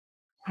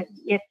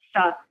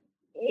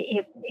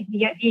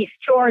 these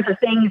chores are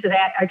things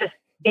that are just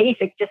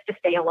basic just to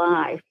stay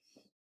alive.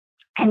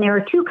 And there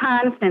are two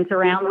constants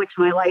around which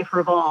my life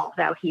revolves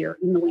out here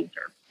in the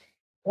winter.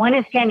 One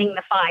is tending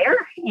the fire,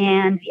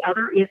 and the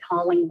other is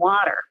hauling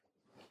water.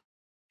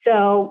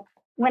 So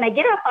when I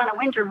get up on a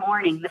winter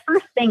morning, the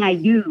first thing I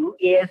do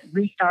is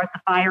restart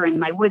the fire in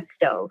my wood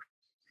stove.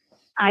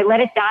 I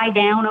let it die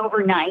down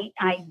overnight.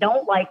 I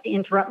don't like to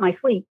interrupt my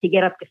sleep to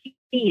get up to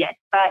feed it,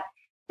 but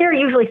there are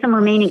usually some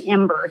remaining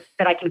embers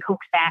that I can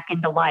coax back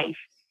into life.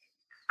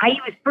 I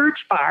use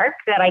birch bark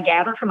that I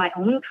gather from my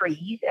own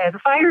trees as a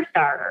fire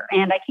starter,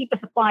 and I keep a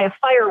supply of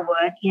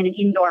firewood in an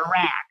indoor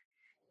rack.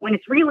 When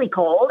it's really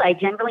cold, I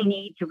generally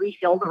need to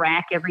refill the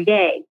rack every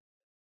day.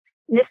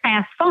 This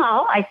past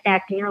fall, I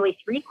stacked nearly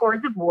 3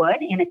 cords of wood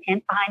in a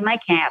tent behind my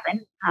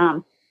cabin.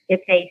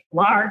 It's a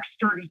large,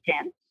 sturdy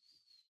tent.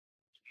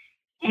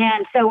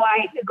 And so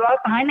I go out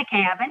behind the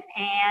cabin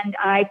and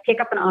I pick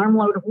up an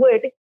armload of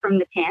wood from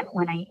the tent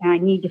when I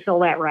need to fill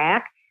that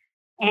rack.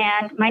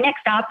 And my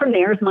next stop from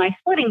there is my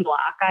splitting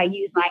block. I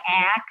use my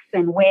axe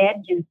and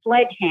wedge and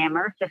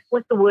sledgehammer to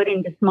split the wood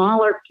into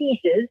smaller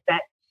pieces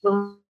that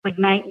will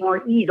ignite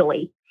more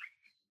easily.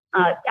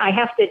 I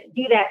have to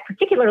do that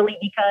particularly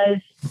because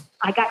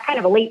I got kind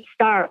of a late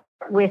start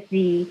with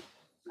the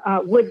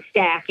wood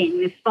stacking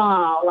this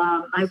fall.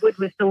 My wood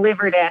was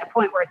delivered at a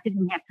point where it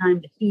didn't have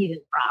time to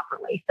season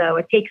properly. So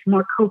it takes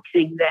more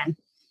coaxing than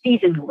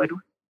seasoned wood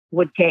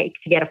would take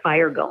to get a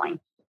fire going.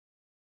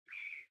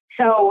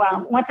 So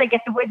once I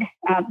get the wood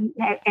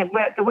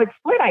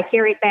split, I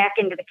carry it back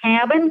into the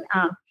cabin.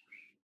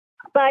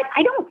 But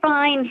I don't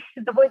find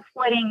the wood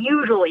splitting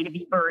usually to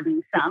be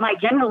burdensome. I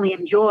generally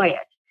enjoy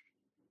it.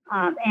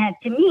 And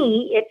to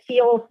me, it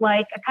feels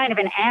like a kind of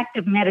an act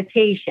of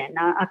meditation,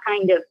 a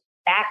kind of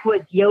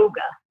backwoods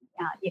yoga,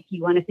 if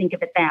you want to think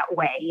of it that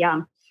way.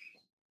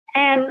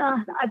 And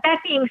that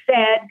being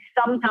said,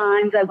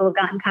 sometimes I will have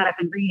gotten caught up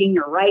in reading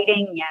or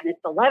writing, and it's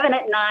 11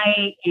 at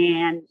night,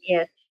 and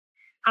it's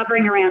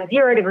hovering around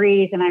 0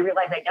 degrees, and I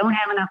realize I don't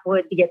have enough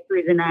wood to get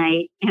through the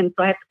night, and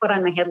so I have to put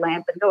on my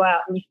headlamp and go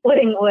out and be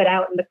splitting wood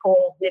out in the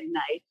cold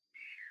midnight.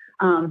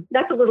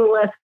 That's a little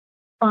less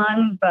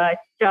fun, but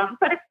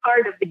it's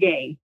part of the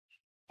game.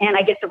 And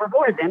I get the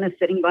reward then of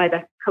sitting by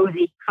the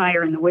cozy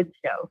fire in the wood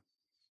stove.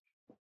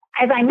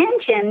 As I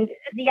mentioned,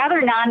 the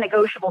other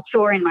non-negotiable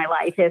chore in my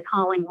life is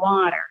hauling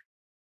water.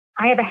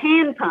 I have a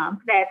hand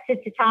pump that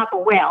sits atop a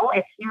well.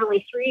 It's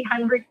nearly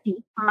 300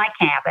 feet from my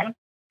cabin.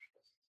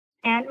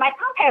 And my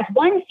pump has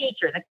one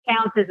feature that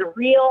counts as a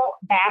real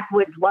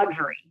backwoods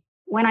luxury.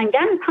 When I'm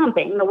done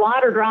pumping, the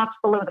water drops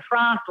below the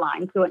frost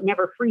line so it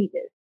never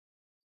freezes.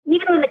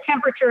 Even when the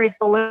temperature is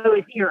below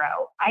 0,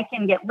 I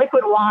can get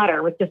liquid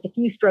water with just a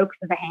few strokes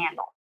of the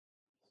handle.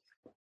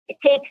 It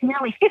takes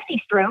nearly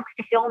 50 strokes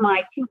to fill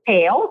my 2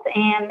 pails,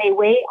 and they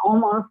weigh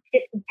almost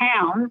 50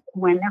 pounds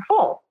when they're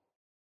full.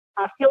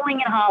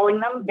 Filling and hauling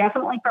them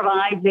definitely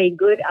provides a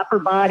good upper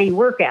body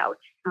workout.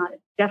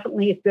 It's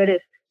definitely as good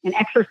as an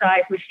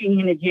exercise machine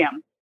in a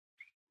gym.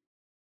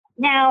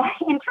 Now,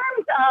 in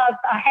terms of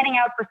heading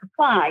out for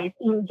supplies,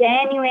 in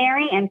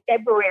January and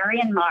February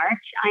and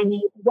March, I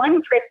make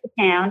one trip to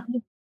town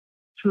each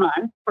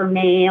month for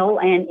mail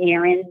and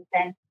errands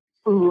and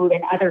food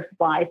and other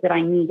supplies that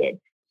I needed.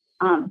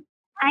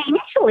 I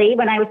initially,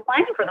 when I was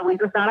planning for the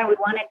winter, thought I would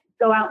want to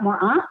go out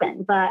more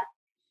often, but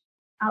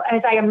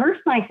as I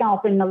immersed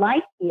myself in the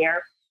life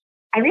here,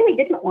 I really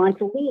didn't want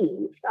to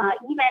leave.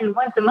 Even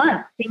once a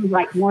month seemed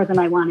like more than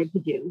I wanted to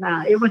do.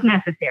 It was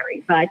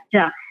necessary, but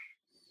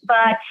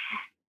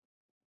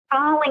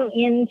falling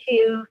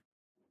into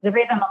the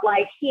rhythm of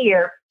life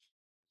here,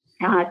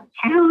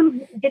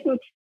 town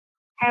didn't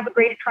have a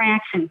great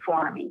attraction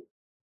for me.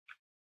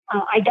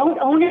 I don't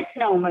own a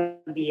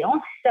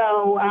snowmobile,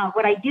 so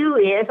what I do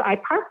is I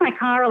park my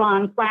car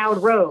along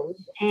plowed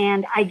roads,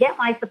 and I get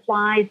my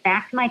supplies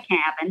back to my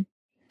cabin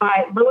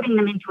by loading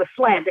them into a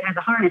sled that has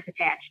a harness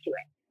attached to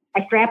it.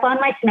 I strap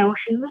on my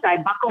snowshoes, I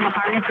buckle the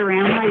harness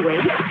around my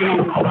waist,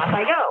 and off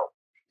I go.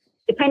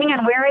 Depending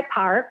on where I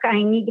park,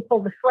 I need to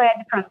pull the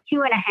sled from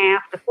 2.5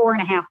 to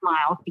 4.5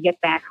 miles to get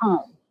back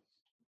home.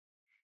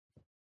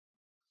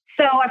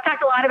 So I've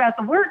talked a lot about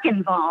the work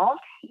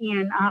involved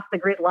in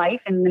off-the-grid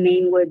life in the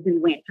Maine woods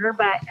in winter,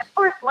 but of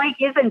course, life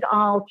isn't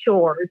all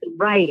chores and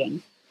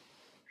writing.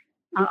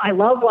 I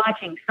love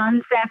watching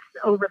sunsets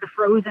over the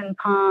frozen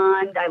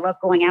pond. I love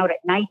going out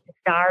at night to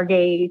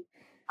stargaze.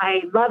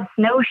 I love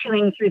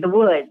snowshoeing through the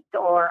woods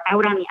or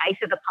out on the ice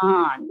of the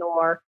pond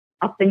or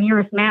up the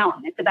nearest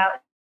mountain. It's about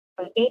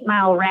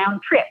 8-mile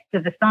round trip to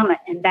the summit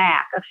and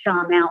back of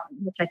Shaw Mountain,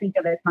 which I think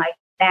of as my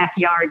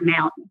backyard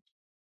mountain.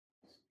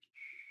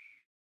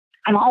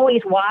 I'm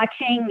always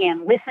watching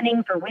and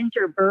listening for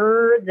winter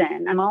birds,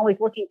 and I'm always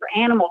looking for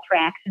animal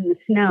tracks in the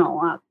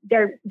snow.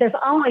 There's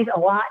always a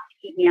lot to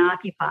keep me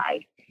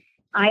occupied.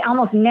 I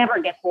almost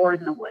never get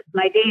bored in the woods.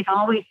 My days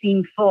always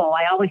seem full.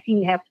 I always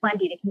seem to have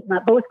plenty to keep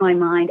both my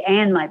mind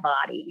and my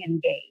body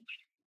engaged.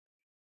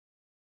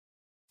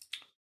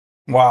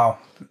 Wow.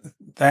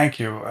 Thank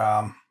you.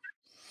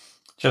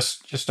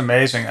 Just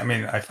amazing. I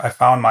mean, I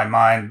found my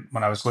mind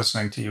when I was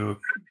listening to you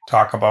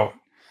talk about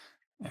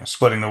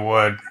splitting the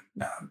wood,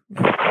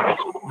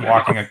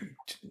 walking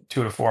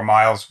 2 to 4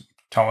 miles,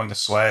 towing the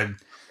sled,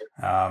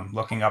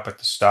 looking up at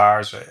the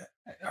stars.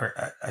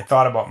 I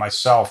thought about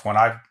myself when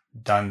I've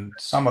done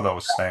some of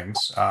those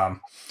things.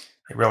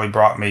 It really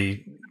brought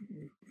me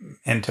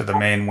into the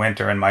Maine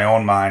winter in my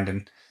own mind,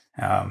 and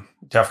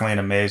definitely an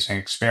amazing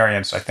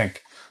experience. I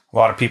think a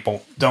lot of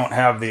people don't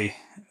have the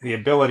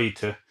ability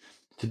to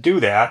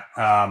do that,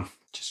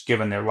 just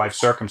given their life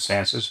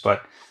circumstances,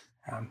 but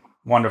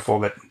wonderful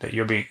that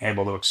you're being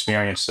able to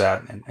experience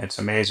that, and it's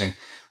amazing.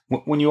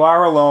 When you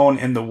are alone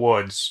in the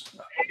woods,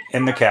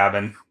 in the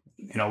cabin,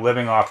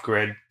 living off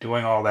grid,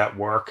 doing all that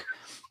work,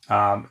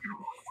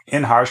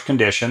 in harsh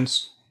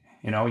conditions,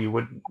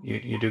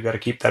 you do got to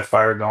keep that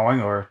fire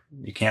going, or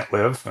you can't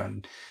live,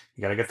 and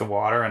you got to get the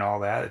water and all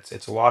that.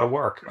 It's a lot of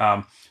work.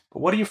 But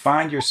what do you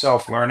find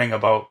yourself learning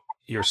about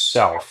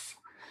yourself?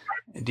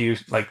 Do you,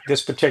 like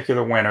this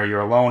particular winter,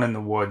 you're alone in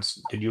the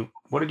woods?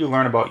 What did you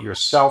learn about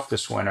yourself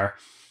this winter,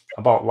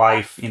 about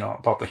life,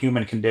 about the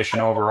human condition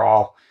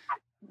overall,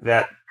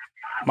 that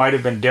might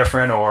have been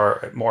different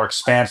or more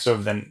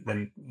expansive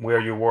than where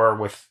you were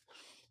with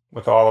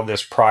all of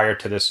this prior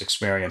to this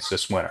experience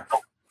this winter?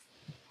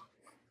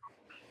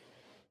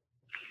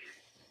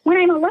 When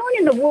I'm alone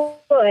in the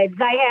woods,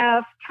 I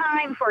have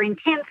time for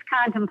intense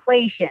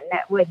contemplation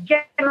that would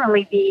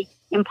generally be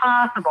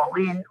impossible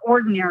in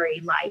ordinary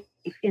life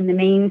in the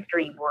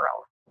mainstream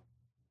world.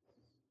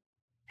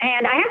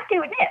 And I have to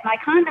admit, my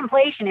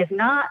contemplation is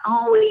not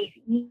always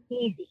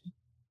easy.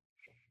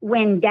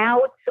 When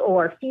doubts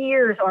or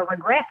fears or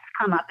regrets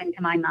come up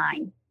into my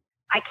mind,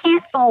 I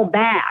can't fall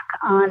back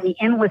on the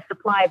endless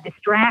supply of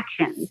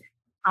distractions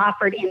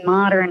offered in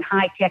modern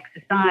high-tech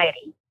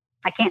society.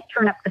 I can't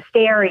turn up the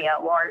stereo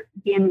or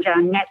binge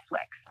on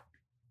Netflix.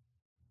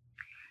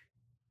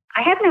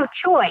 I have no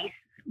choice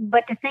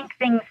but to think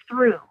things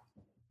through.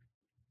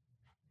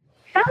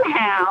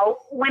 Somehow,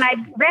 when I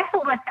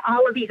wrestle with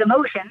all of these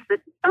emotions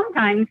that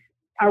sometimes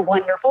are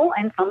wonderful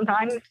and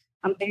sometimes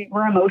they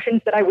were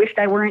emotions that I wished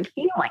I weren't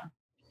feeling,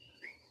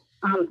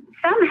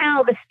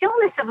 somehow the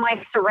stillness of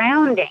my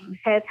surroundings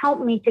has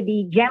helped me to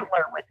be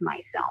gentler with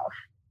myself.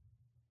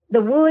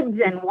 The woods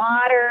and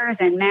waters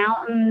and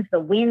mountains, the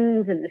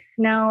winds and the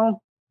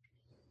snow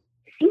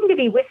seem to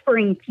be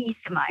whispering peace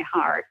to my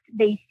heart.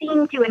 They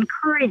seem to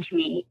encourage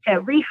me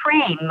to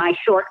reframe my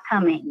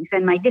shortcomings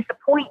and my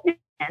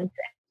disappointments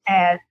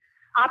as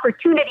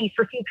opportunities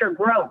for future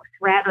growth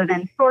rather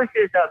than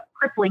sources of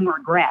crippling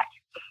regret.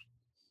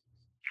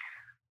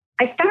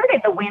 I started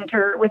the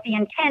winter with the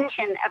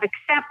intention of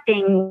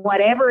accepting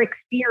whatever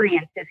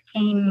experiences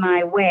came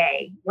my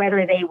way,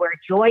 whether they were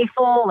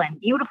joyful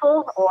and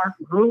beautiful or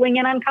grueling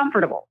and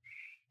uncomfortable,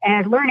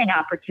 as learning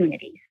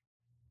opportunities.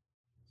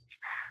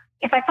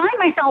 If I find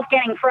myself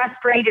getting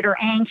frustrated or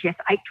anxious,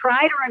 I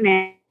try to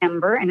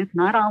remember, and it's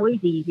not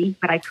always easy,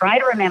 but I try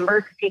to remember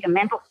to take a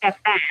mental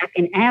step back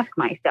and ask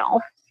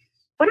myself,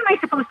 what am I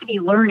supposed to be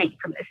learning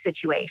from this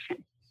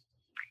situation?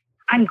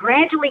 I'm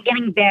gradually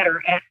getting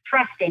better at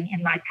trusting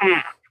in my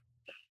path.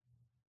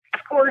 Of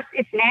course,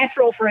 it's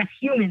natural for us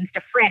humans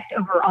to fret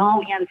over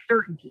all the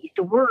uncertainties,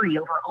 to worry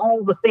over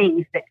all the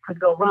things that could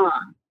go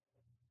wrong.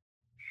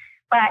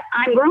 But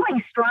I'm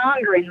growing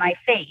stronger in my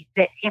faith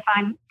that if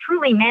I'm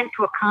truly meant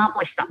to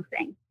accomplish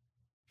something,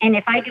 and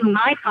if I do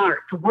my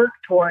part to work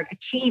toward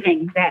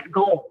achieving that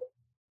goal,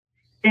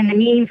 then the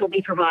means will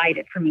be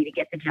provided for me to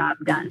get the job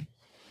done.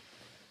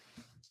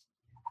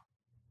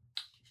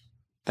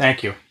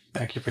 Thank you.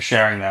 Thank you for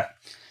sharing that.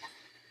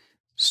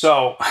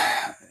 So,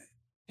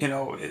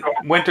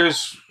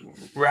 winter's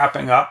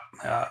wrapping up.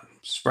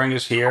 Spring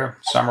is here.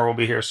 Summer will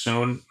be here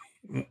soon.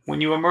 When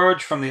you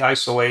emerge from the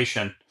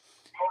isolation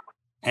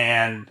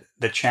and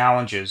the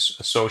challenges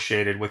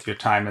associated with your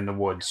time in the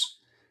woods,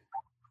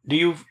 do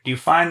you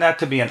find that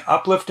to be an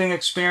uplifting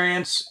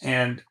experience?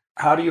 And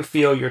how do you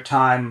feel your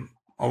time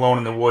alone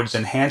in the woods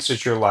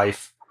enhances your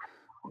life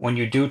when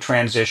you do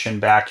transition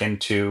back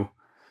into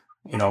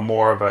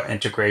more of an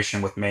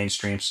integration with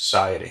mainstream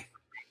society?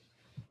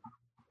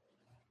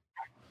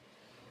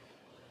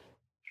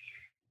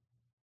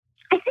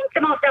 I think the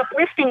most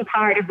uplifting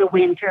part of the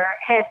winter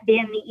has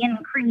been the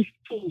increased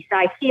peace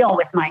I feel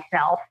with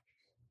myself.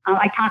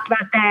 I talked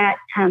about that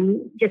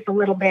just a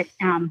little bit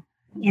in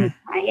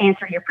my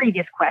answer to your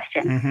previous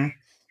question. Mm-hmm.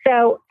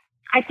 So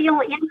I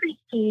feel increased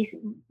peace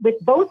with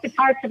both the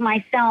parts of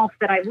myself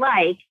that I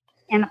like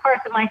and the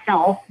parts of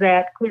myself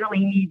that clearly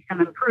need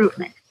some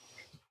improvement.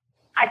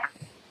 I've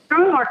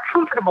grown more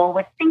comfortable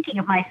with thinking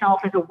of myself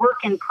as a work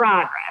in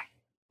progress,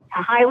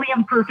 a highly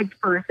imperfect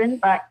person,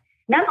 but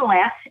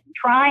nonetheless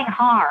trying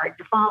hard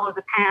to follow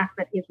the path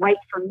that is right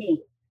for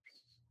me.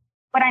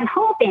 What I'm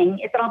hoping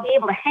is that I'll be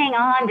able to hang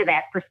on to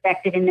that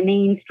perspective in the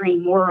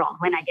mainstream world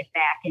when I get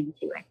back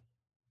into it.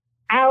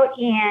 Out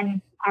in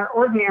our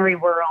ordinary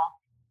world,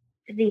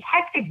 the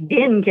hectic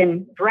din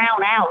can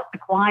drown out the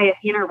quiet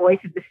inner voice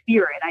of the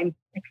spirit. I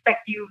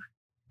expect you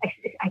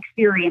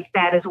experience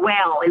that as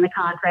well in the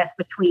contrast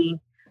between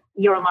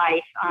your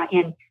life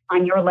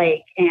on your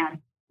lake and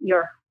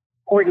your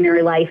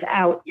ordinary life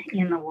out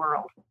in the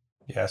world.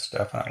 Yes,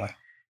 definitely.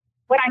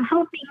 What I'm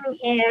hoping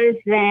is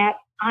that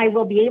I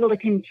will be able to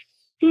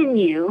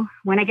continue,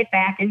 when I get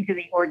back into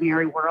the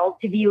ordinary world,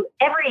 to view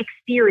every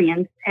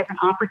experience as an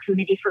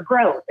opportunity for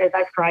growth, as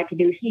I've tried to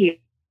do here.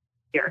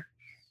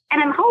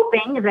 And I'm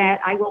hoping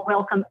that I will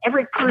welcome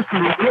every person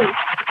I meet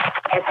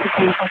as a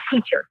potential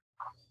teacher.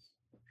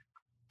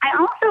 I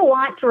also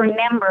want to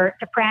remember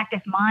to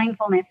practice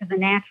mindfulness of the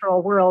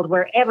natural world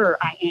wherever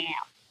I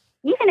am.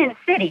 Even in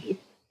cities,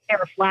 there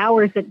are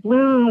flowers that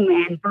bloom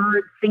and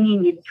birds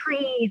singing in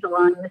trees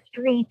along the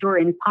street or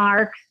in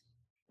parks.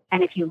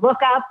 And if you look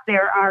up,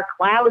 there are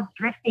clouds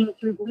drifting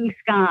through blue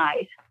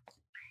skies.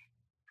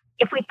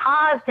 If we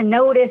pause to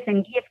notice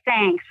and give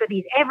thanks for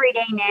these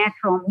everyday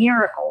natural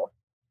miracles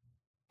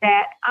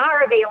that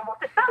are available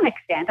to some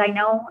extent, I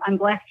know I'm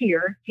blessed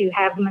here to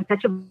have them in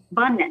such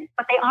abundance,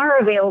 but they are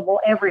available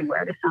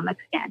everywhere to some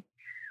extent.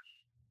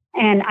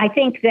 And I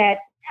think that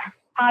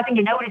pausing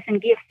to notice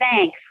and give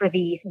thanks for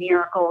these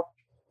miracles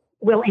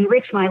will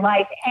enrich my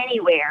life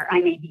anywhere I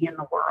may be in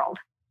the world.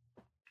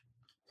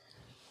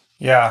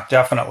 Yeah,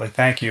 definitely.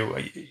 Thank you.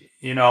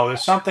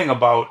 There's something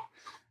about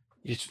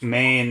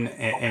Maine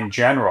in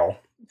general.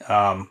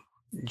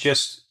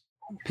 Just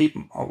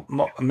people,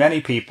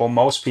 many people,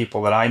 most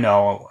people that I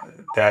know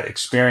that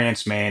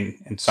experience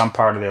Maine in some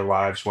part of their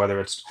lives, whether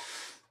it's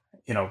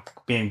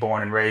being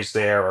born and raised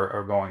there,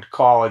 or going to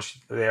college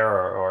there,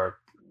 or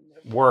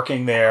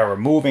working there, or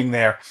moving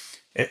there.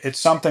 It's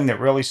something that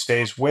really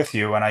stays with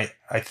you, and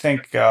I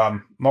think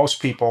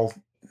most people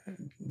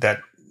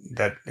that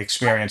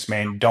experience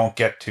Maine don't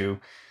get to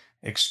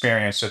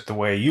experience it the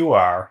way you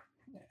are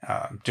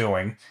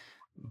doing.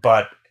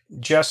 But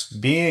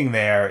just being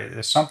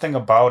there's something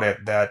about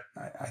it that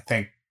I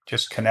think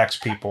just connects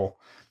people.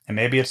 And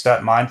maybe it's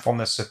that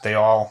mindfulness that they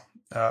all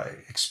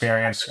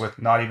experience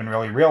with not even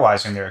really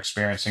realizing they're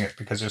experiencing it,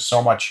 because there's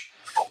so much,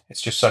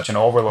 it's just such an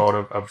overload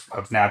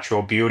of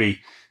natural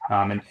beauty.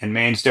 And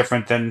Maine's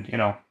different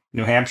than,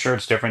 New Hampshire.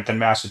 It's different than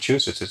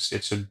Massachusetts.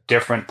 It's a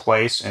different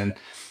place, and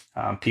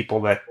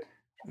people that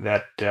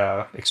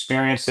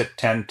experience it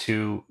tend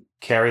to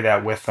carry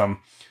that with them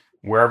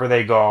wherever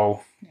they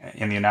go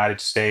in the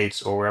United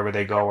States or wherever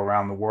they go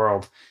around the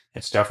world.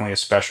 It's definitely a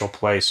special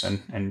place,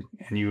 and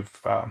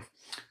you've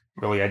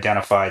really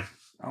identified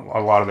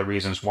a lot of the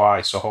reasons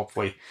why. So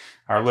hopefully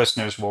our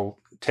listeners will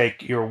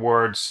take your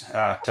words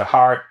to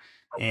heart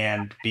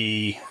and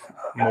be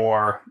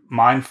more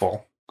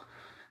mindful,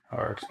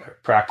 or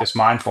practice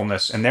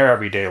mindfulness in their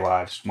everyday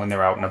lives when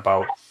they're out and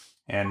about,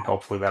 and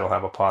hopefully that'll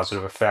have a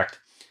positive effect.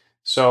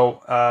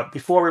 So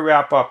before we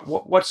wrap up,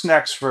 what's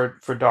next for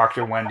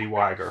Dr. Wendy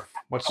Weiger?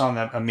 What's on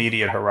the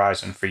immediate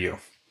horizon for you?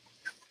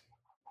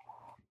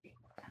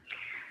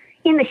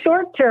 In the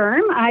short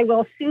term, I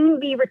will soon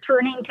be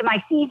returning to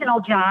my seasonal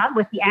job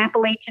with the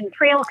Appalachian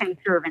Trail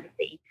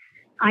Conservancy.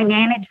 I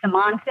manage the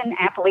Monson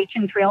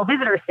Appalachian Trail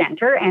Visitor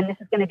Center, and this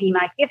is going to be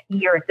my 5th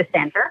year at the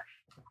center.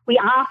 We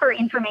offer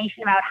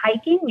information about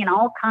hiking and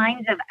all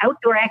kinds of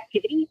outdoor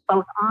activities,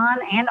 both on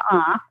and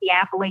off the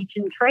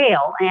Appalachian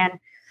Trail. And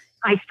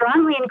I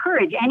strongly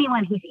encourage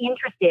anyone who's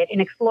interested in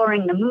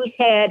exploring the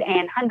Moosehead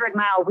and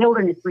 100-mile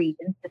wilderness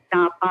regions to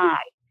stop by.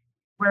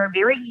 We're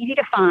very easy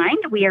to find.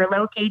 We are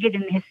located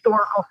in the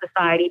Historical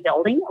Society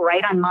building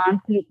right on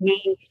Monson's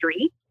Main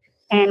Street,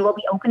 and we'll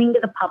be opening to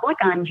the public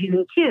on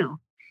June 2.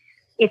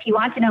 If you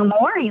want to know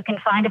more, you can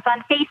find us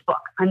on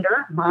Facebook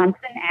under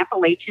Monson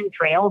Appalachian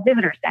Trail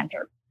Visitor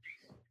Center.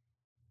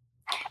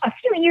 A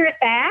few years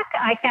back,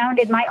 I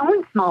founded my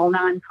own small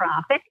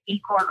nonprofit,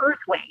 Acorn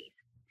Earthways.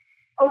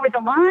 Over the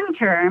long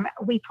term,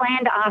 we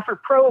plan to offer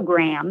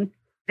programs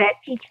that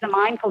teach the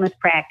mindfulness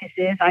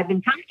practices I've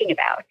been talking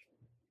about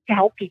to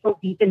help people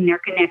deepen their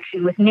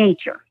connection with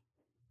nature.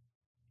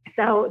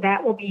 So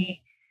that will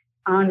be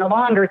on the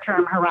longer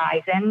term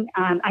horizon.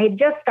 I had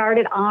just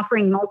started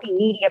offering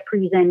multimedia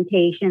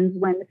presentations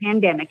when the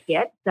pandemic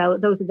hit. So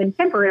those have been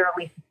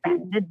temporarily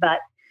suspended, but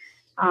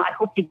I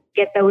hope to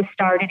get those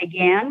started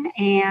again,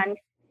 and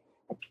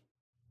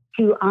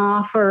to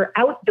offer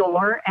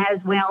outdoor as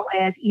well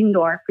as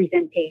indoor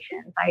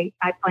presentations. I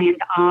plan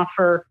to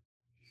offer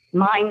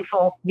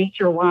mindful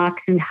nature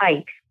walks and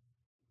hikes.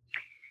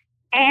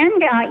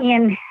 And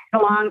in the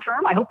long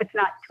term, I hope it's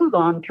not too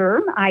long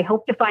term, I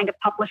hope to find a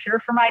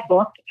publisher for my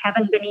book,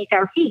 Heaven Beneath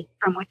Our Feet,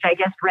 from which I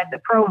just read the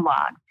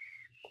prologue.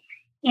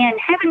 In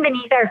Heaven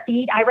Beneath Our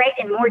Feet, I write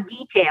in more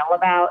detail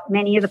about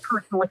many of the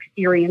personal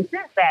experiences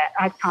that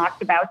I've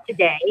talked about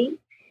today.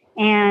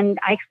 And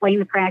I explain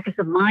the practice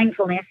of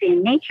mindfulness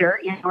in nature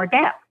in more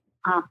depth.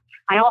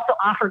 I also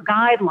offer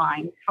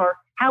guidelines for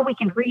how we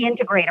can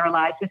reintegrate our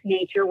lives with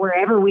nature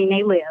wherever we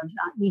may live,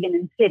 even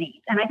in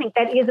cities. And I think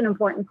that is an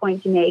important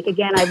point to make.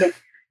 Again, I've been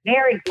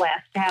very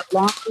blessed to have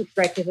long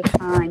stretches of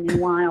time in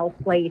wild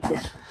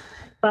places.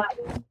 But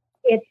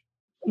it's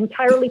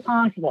entirely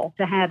possible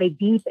to have a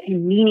deep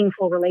and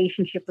meaningful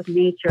relationship with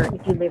nature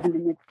if you live in the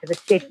midst of a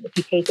city, if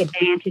you take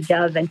advantage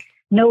of and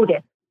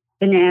notice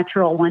the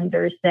natural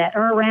wonders that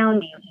are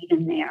around you,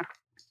 even there.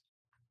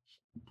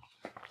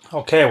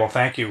 Okay, well,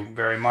 thank you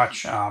very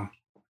much.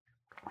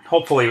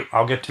 Hopefully,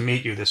 I'll get to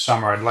meet you this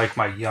summer. I'd like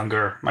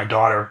my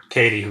daughter,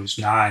 Katie, who's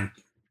 9,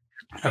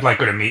 I'd like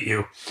her to meet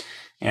you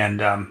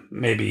and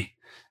maybe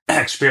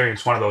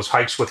experience one of those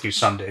hikes with you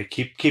someday.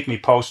 Keep me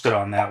posted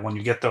on that when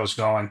you get those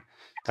going.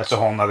 That's a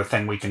whole nother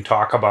thing we can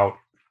talk about.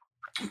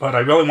 But I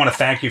really want to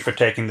thank you for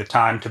taking the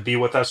time to be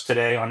with us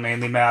today on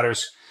Mainly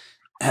Matters.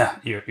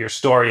 Your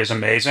story is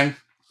amazing.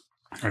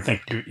 I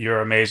think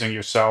you're amazing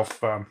yourself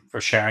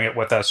for sharing it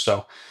with us.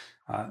 So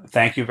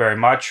thank you very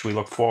much. We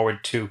look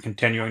forward to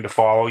continuing to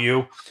follow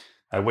you.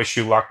 I wish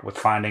you luck with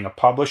finding a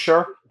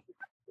publisher.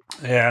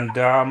 And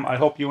I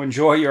hope you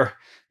enjoy your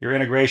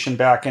integration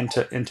back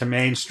into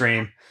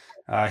mainstream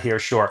here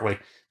shortly.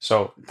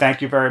 So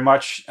thank you very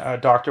much,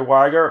 Dr.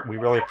 Weiger. We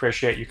really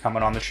appreciate you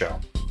coming on the show.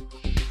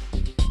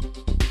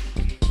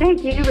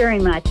 Thank you very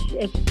much.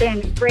 It's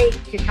been great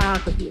to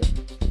talk with you.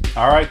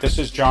 All right, this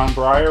is John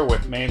Breyer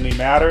with Mainly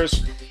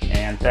Matters,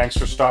 and thanks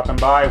for stopping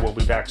by. We'll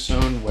be back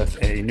soon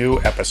with a new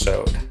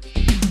episode.